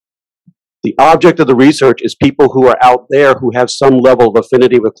listeners. The object of the research is people who are out there who have some level of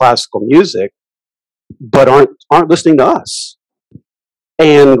affinity with classical music, but aren't listening to us.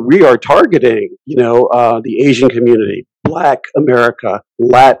 And we are targeting, the Asian community, Black America,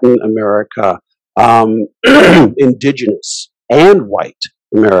 Latin America, Indigenous and white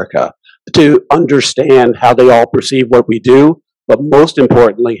America, to understand how they all perceive what we do, but most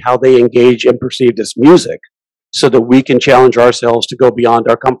importantly, how they engage and perceive this music, so that we can challenge ourselves to go beyond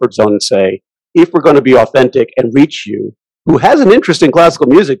our comfort zone and say, if we're going to be authentic and reach you, who has an interest in classical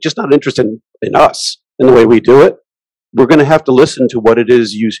music, just not interested in us and the way we do it, we're going to have to listen to what it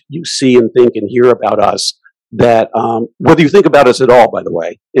is you see and think and hear about us, that whether you think about us at all, by the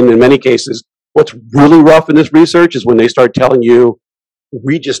way, and in many cases, what's really rough in this research is when they start telling you,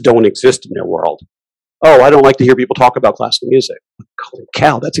 we just don't exist in their world. Oh, I don't like to hear people talk about classical music. Holy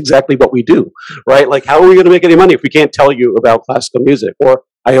cow, that's exactly what we do, right? Like, how are we going to make any money if we can't tell you about classical music? Or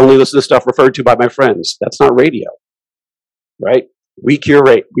I only listen to stuff referred to by my friends. That's not radio, right? We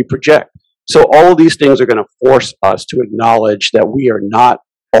curate, we project. So all of these things are going to force us to acknowledge that we are not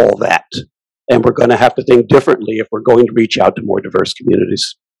all that. And we're going to have to think differently if we're going to reach out to more diverse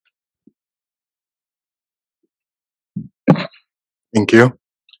communities. Thank you.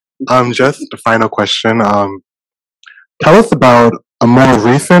 Just a final question. Tell us about a more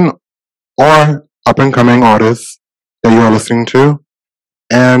recent or up-and-coming artist that you are listening to.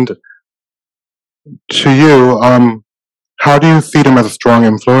 And to you, how do you see them as a strong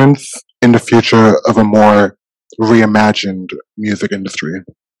influence in the future of a more reimagined music industry?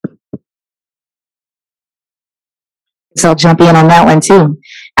 So I'll jump in on that one too.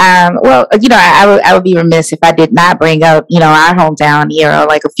 Well, I would be remiss if I did not bring up, our hometown here,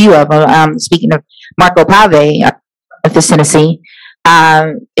 like a few of them. Speaking of Marco Pave, Memphis, Tennessee,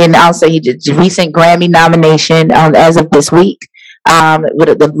 and also he did a recent Grammy nomination as of this week with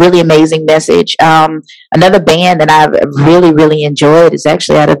a really amazing message. Another band that I've really, really enjoyed is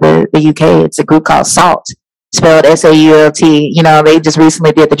actually out of the UK. It's a group called Salt, spelled SAULT. You know, they just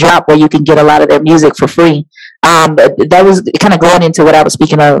recently did the drop where you can get a lot of their music for free. But that was kind of going into what I was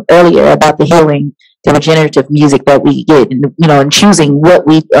speaking of earlier about the healing, the regenerative music that we get, and, you know, and choosing what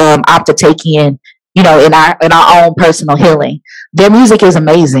we opt to take in, you know, in our own personal healing. Their music is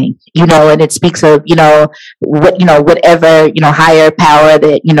amazing, you know, and it speaks of, you know, whatever, you know, higher power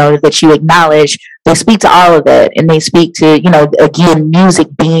that, you know, that you acknowledge. They speak to all of that, and they speak to, you know, again, music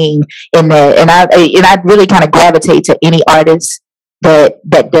being in there. And I really kind of gravitate to any artist that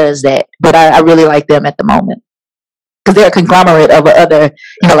does that. But I really like them at the moment, because they're a conglomerate of other,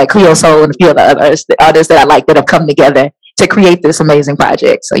 you know, like Cleo Soul and a few other artists that I like that have come together to create this amazing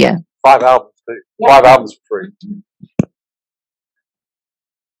project. So yeah. 5 albums. 5 albums for free.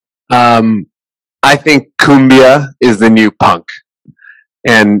 I think cumbia is the new punk,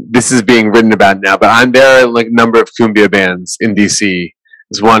 and this is being written about now. But there are like a number of cumbia bands in DC.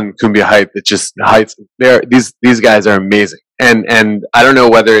 There's one, Cumbia Hype, that just hypes. These guys are amazing, and I don't know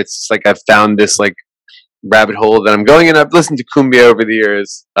whether it's like I've found this like rabbit hole that I'm going in. I've listened to cumbia over the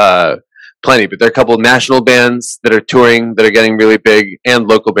years, plenty, but there are a couple of national bands that are touring that are getting really big, and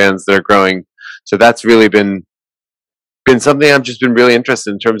local bands that are growing. So that's really been something I've just been really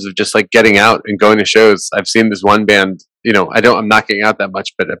interested in terms of just like getting out and going to shows. I've seen this one band, you know, I'm not getting out that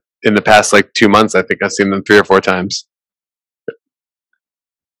much, but in the past like 2 months, I think I've seen them 3 or 4 times.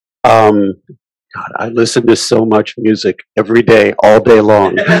 God, I listen to so much music every day, all day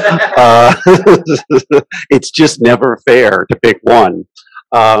long. It's just never fair to pick one.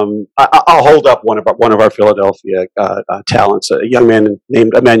 I'll hold up one of our Philadelphia talents, a young man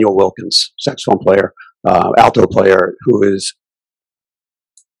named Emmanuel Wilkins, saxophone player, alto player, who is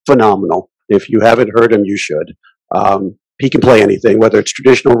phenomenal. If you haven't heard him, you should. He can play anything, whether it's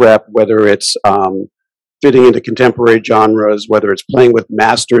traditional rap, whether it's fitting into contemporary genres, whether it's playing with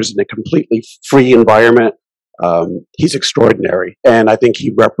masters in a completely free environment. He's extraordinary, and I think he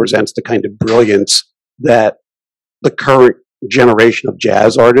represents the kind of brilliance that the current generation of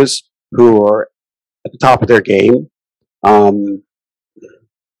jazz artists who are at the top of their game, you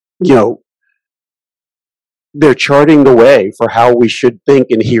know, they're charting the way for how we should think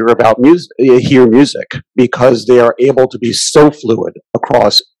and hear music, because they are able to be so fluid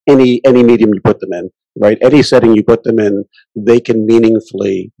across any medium you put them in, right? Any setting you put them in, they can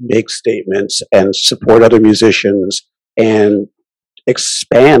meaningfully make statements and support other musicians and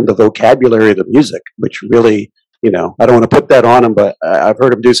expand the vocabulary of the music, which really, you know, I don't want to put that on him, but I've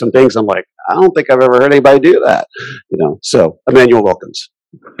heard him do some things. I'm like, I don't think I've ever heard anybody do that, you know. So Emmanuel Wilkins.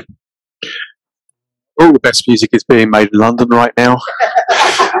 All the best music is being made in London right now.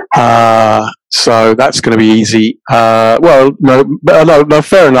 So that's going to be easy. Well, no,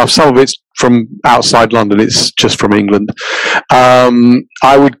 fair enough. Some of it's from outside London. It's just from England.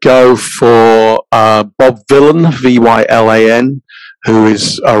 I would go for Bob Vylan, Vylan, who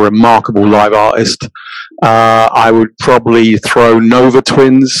is a remarkable live artist. I would probably throw Nova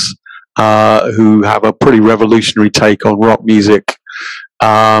Twins, who have a pretty revolutionary take on rock music.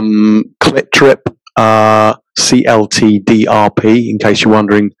 Clit Trip, CLTDRP, in case you're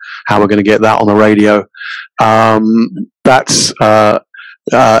wondering how we're going to get that on the radio. That's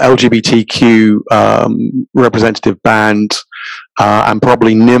LGBTQ representative band, and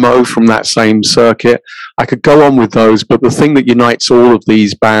probably Nimo from that same circuit. I could go on with those, but the thing that unites all of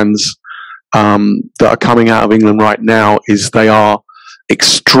these bands that are coming out of England right now is they are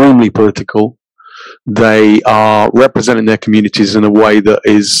extremely political. They are representing their communities in a way that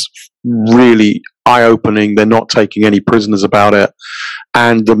is really eye-opening. They're not taking any prisoners about it,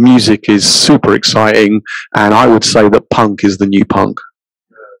 and the music is super exciting, and I would say that punk is the new punk.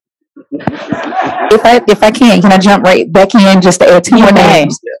 If I can I jump right back in just to add to your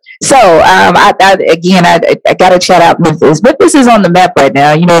names? So I got to shout out Memphis. Memphis is on the map right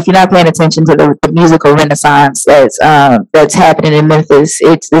now. You know, if you're not paying attention to the musical renaissance that's happening in Memphis,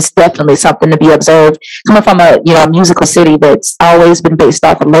 it's definitely something to be observed. Coming from a musical city that's always been based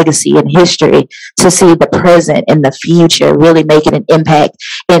off of legacy and history, to see the present and the future really making an impact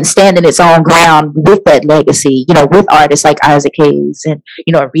and standing its own ground with that legacy. You know, with artists like Isaac Hayes and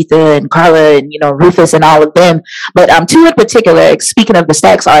Aretha and Carla and Rufus and all of them. But two in particular, speaking of the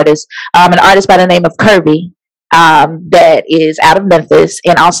Stax artists, an artist by the name of Kirby, that is out of Memphis,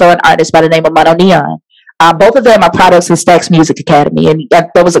 and also an artist by the name of Mono Neon. Both of them are products of Stax Music Academy. And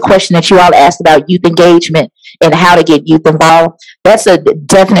there was a question that you all asked about youth engagement and how to get youth involved. That's a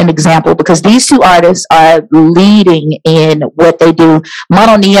definite example because these two artists are leading in what they do.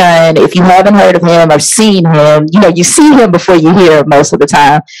 Mono Neon, if you haven't heard of him or seen him, you see him before you hear him most of the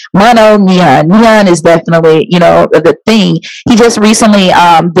time. Mono Neon. Neon is definitely, the thing. He just recently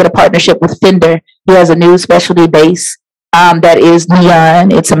did a partnership with Fender. He has a new specialty bass that is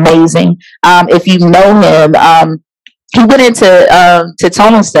Neon. It's amazing. If you know him, he went into to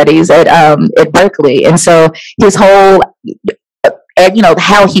tonal studies at Berkeley, and so his whole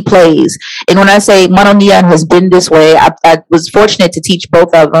how he plays. And when I say Mono Neon has been this way, I was fortunate to teach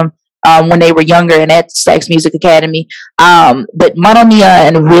both of them when they were younger and at Stax Music Academy. But Mono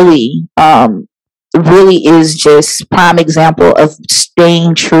Neon really is just prime example of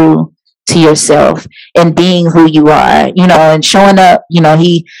staying true to yourself and being who you are, and showing up.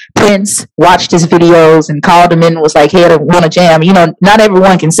 Prince watched his videos and called him in and was like, hey, I want to jam. Not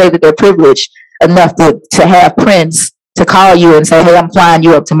everyone can say that they're privileged enough to have Prince to call you and say, hey, I'm flying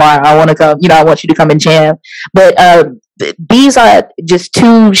you up tomorrow. I want to come, I want you to come and jam. But these are just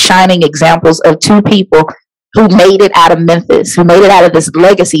two shining examples of two people who made it out of Memphis, who made it out of this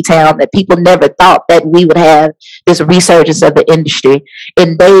legacy town that people never thought that we would have this resurgence of the industry.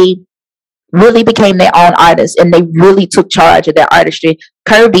 And they really became their own artists, and they really took charge of their artistry.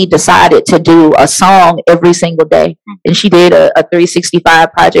 Kirby decided to do a song every single day, and she did a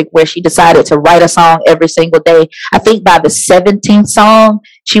 365 project where she decided to write a song every single day. I think by the 17th song,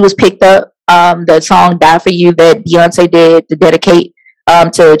 she was picked up. The song "Die for You" that Beyonce did to dedicate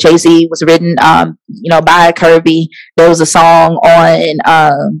to Jay-Z was written, by Kirby. There was a song on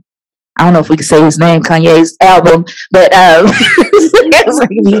I don't know if we can say his name, Kanye's album, but that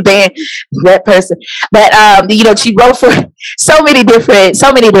person. But she wrote for so many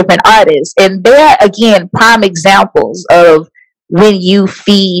different artists, and they're again prime examples of when you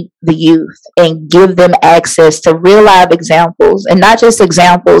feed the youth and give them access to real life examples, and not just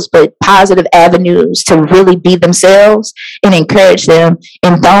examples, but positive avenues to really be themselves and encourage them,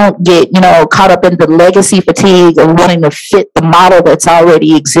 and don't get, caught up in the legacy fatigue of wanting to fit the model that's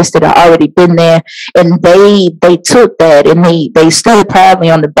already existed or already been there. And they took that and they stood proudly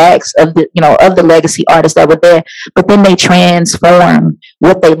on the backs of the legacy artists that were there, but then they transformed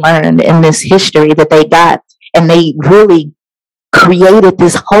what they learned in this history that they got, and they really created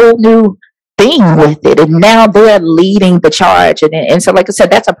this whole new thing with it, and now they're leading the charge. And so, like I said,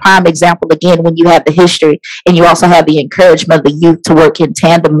 that's a prime example again when you have the history and you also have the encouragement of the youth to work in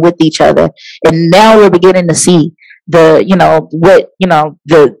tandem with each other. And now we're beginning to see the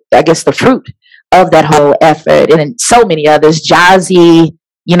fruit of that whole effort, and so many others. Jazzy,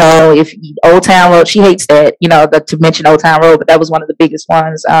 if Old Town Road, she hates that, to mention Old Town Road, but that was one of the biggest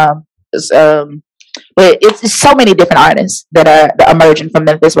ones. But it's so many different artists that are emerging from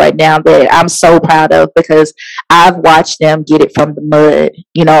Memphis right now that I'm so proud of, because I've watched them get it from the mud,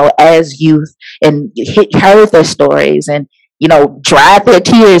 as youth, and heard their stories, and dried their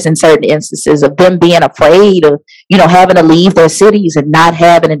tears in certain instances of them being afraid of, having to leave their cities and not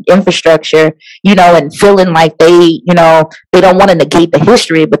having an infrastructure, and feeling like they don't want to negate the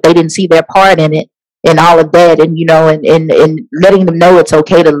history, but they didn't see their part in it. And all of that, and and letting them know it's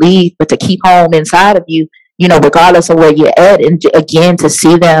okay to leave, but to keep home inside of you, regardless of where you're at. And again, to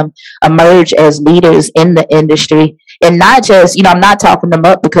see them emerge as leaders in the industry, and not just, I'm not talking them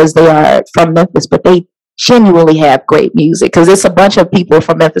up because they are from Memphis, but they genuinely have great music. Because it's a bunch of people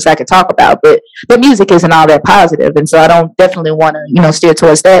from Memphis I could talk about, but the music isn't all that positive, and so I don't definitely want to steer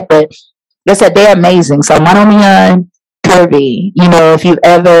towards that. But like I said, they're amazing. So Mono Neon, Kirby, if you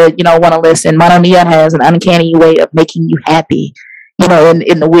ever, want to listen, Mono Neon has an uncanny way of making you happy, in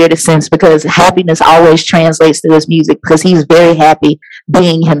the weirdest sense, because happiness always translates to his music, because he's very happy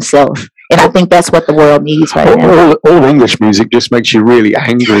being himself. And I think that's what the world needs right now. All English music just makes you really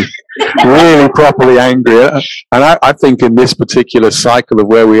angry, really properly angry. And I think in this particular cycle of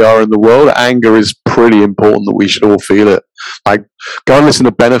where we are in the world, anger is pretty important, that we should all feel it. Like, go and listen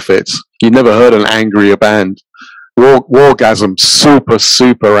to Benefits. You never heard an angrier band. Wargasm,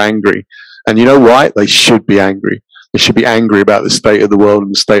 super angry. And you know why? They should be angry. They should be angry about the state of the world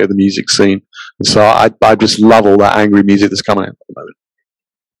and the state of the music scene. And so I just love all that angry music that's coming out at the moment.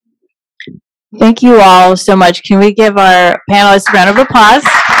 Thank you all so much. Can we give our panelists a round of applause?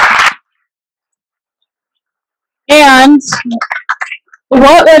 And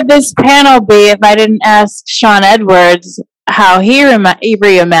what would this panel be if I didn't ask Sean Edwards how he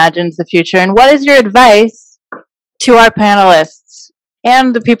reimagines the future? And what is your advice to our panelists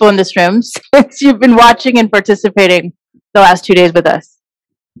and the people in this room, since you've been watching and participating the last 2 days with us?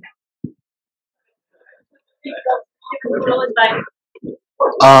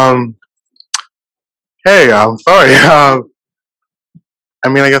 Hey, I'm sorry. I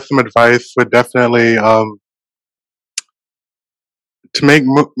mean, I guess some advice would definitely to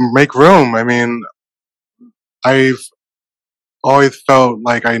make room. I mean, I've always felt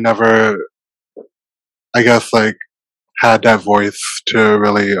like I never, I guess, like had that voice to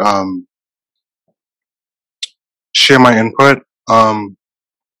really share my input.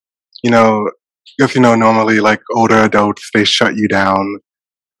 You know, if you know, normally like older adults, they shut you down.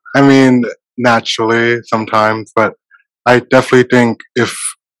 I mean, naturally sometimes, but I definitely think if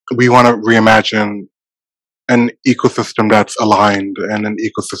we want to reimagine an ecosystem that's aligned and an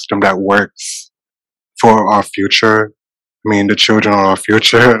ecosystem that works for our future, I mean, the children are our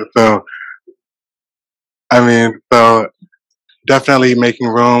future. So, I mean, so definitely making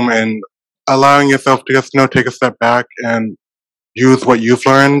room and allowing yourself to just, take a step back and use what you've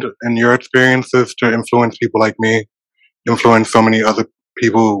learned and your experiences to influence people like me, influence so many other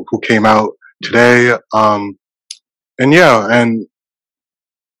people who came out today. And yeah, and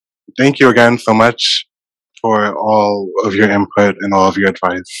thank you again so much for all of your input and all of your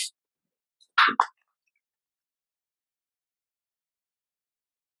advice.